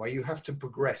work that way. You have to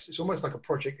progress. It's almost like a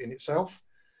project in itself.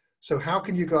 So how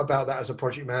can you go about that as a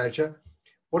project manager?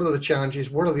 What are the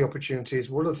challenges? What are the opportunities?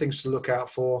 What are the things to look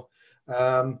out for?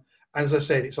 As I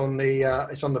said, it's on the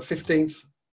 15th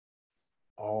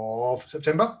of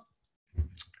September.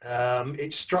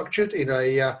 It's structured in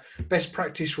a best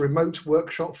practice remote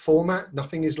workshop format.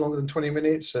 Nothing is longer than 20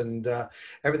 minutes, and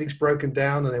everything's broken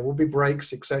down, and there will be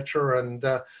breaks, etc. And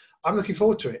I'm looking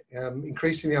forward to it.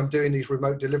 Increasingly, I'm doing these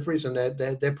remote deliveries, and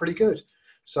they're pretty good.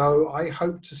 So I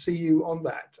hope to see you on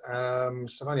that.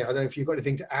 Savannah, I don't know if you've got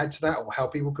anything to add to that or how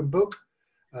people can book,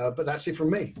 but that's it from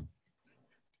me.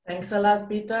 Thanks a lot,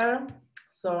 Peter.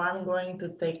 So I'm going to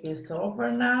take this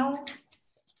over now.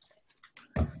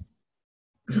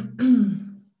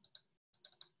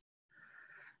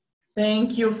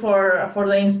 Thank you for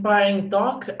the inspiring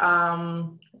talk.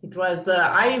 It was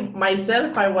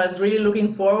I was really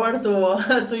looking forward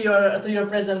to your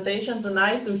presentation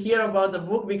tonight, to hear about the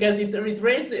book, because it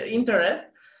raised interest,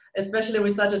 especially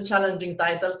with such a challenging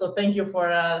title. So thank you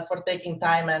for taking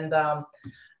time and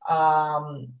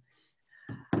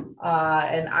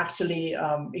actually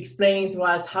explaining to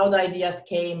us how the ideas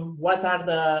came, what are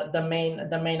the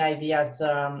main ideas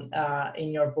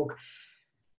in your book.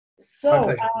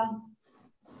 So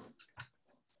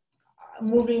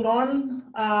moving on,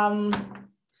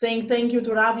 saying thank you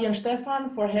to Ravi and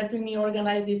Stefan for helping me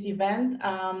organize this event.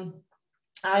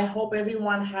 I hope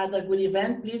everyone had a good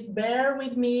event. Please bear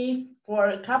with me for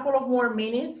a couple of more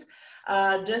minutes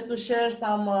just to share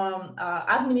some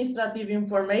administrative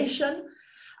information.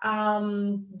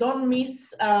 Don't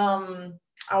miss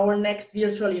our next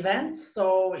virtual events.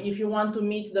 So if you want to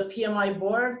meet the PMI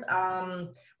board,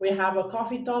 we have a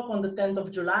coffee talk on the 10th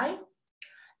of July.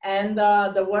 And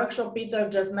the workshop Peter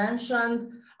just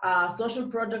mentioned, social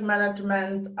project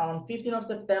management on 15th of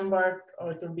September,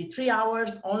 or it will be 3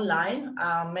 hours online,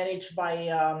 managed by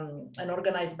and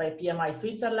organized by PMI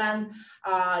Switzerland.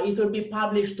 It will be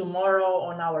published tomorrow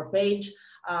on our page.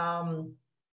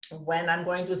 When I'm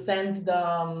going to send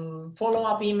the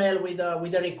follow-up email with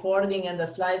the recording and the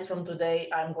slides from today,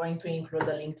 I'm going to include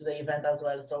a link to the event as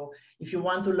well. So if you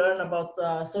want to learn about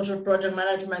social project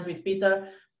management with Peter,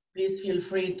 please feel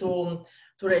free to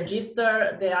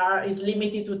register. It's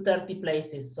limited to 30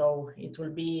 places, so it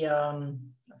will be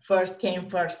first came,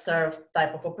 first served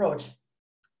type of approach.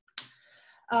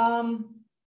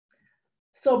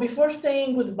 So before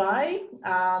saying goodbye,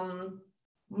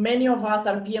 many of us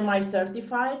are PMI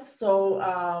certified, so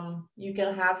you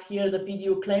can have here the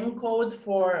PDU claim code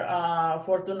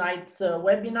for tonight's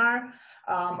webinar.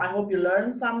 I hope you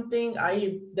learned something.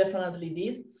 I definitely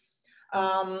did.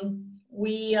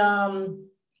 We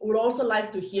would also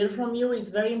like to hear from you. It's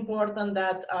very important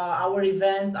that our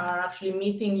events are actually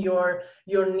meeting your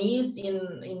needs in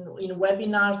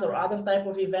webinars or other type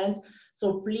of events.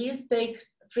 So please take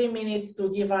 3 minutes to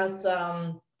give us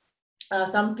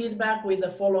some feedback with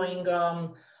the following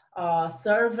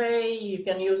survey. You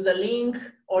can use the link,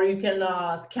 or you can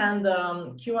scan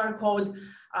the QR code.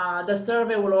 The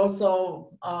survey will also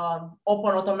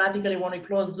open automatically when we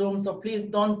close Zoom, so please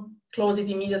don't close it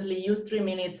immediately. Use 3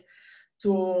 minutes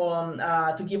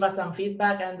to give us some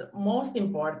feedback. And most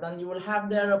important, you will have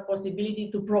there a possibility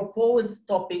to propose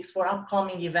topics for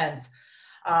upcoming events.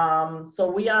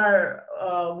 So we are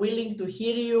willing to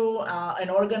hear you and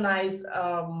organize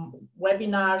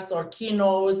webinars or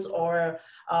keynotes or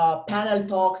panel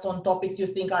talks on topics you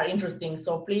think are interesting.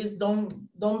 So please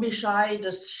don't be shy,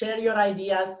 just share your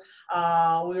ideas.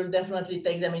 We will definitely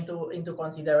take them into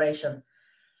consideration.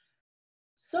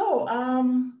 So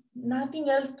nothing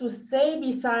else to say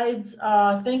besides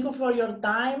thank you for your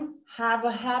time. Have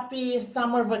a happy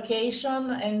summer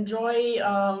vacation. Enjoy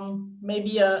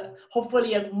maybe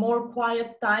hopefully a more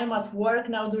quiet time at work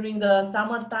now during the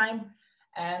summertime.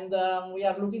 And we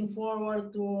are looking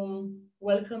forward to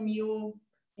welcome you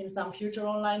in some future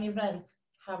online events.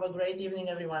 Have a great evening,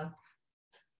 everyone.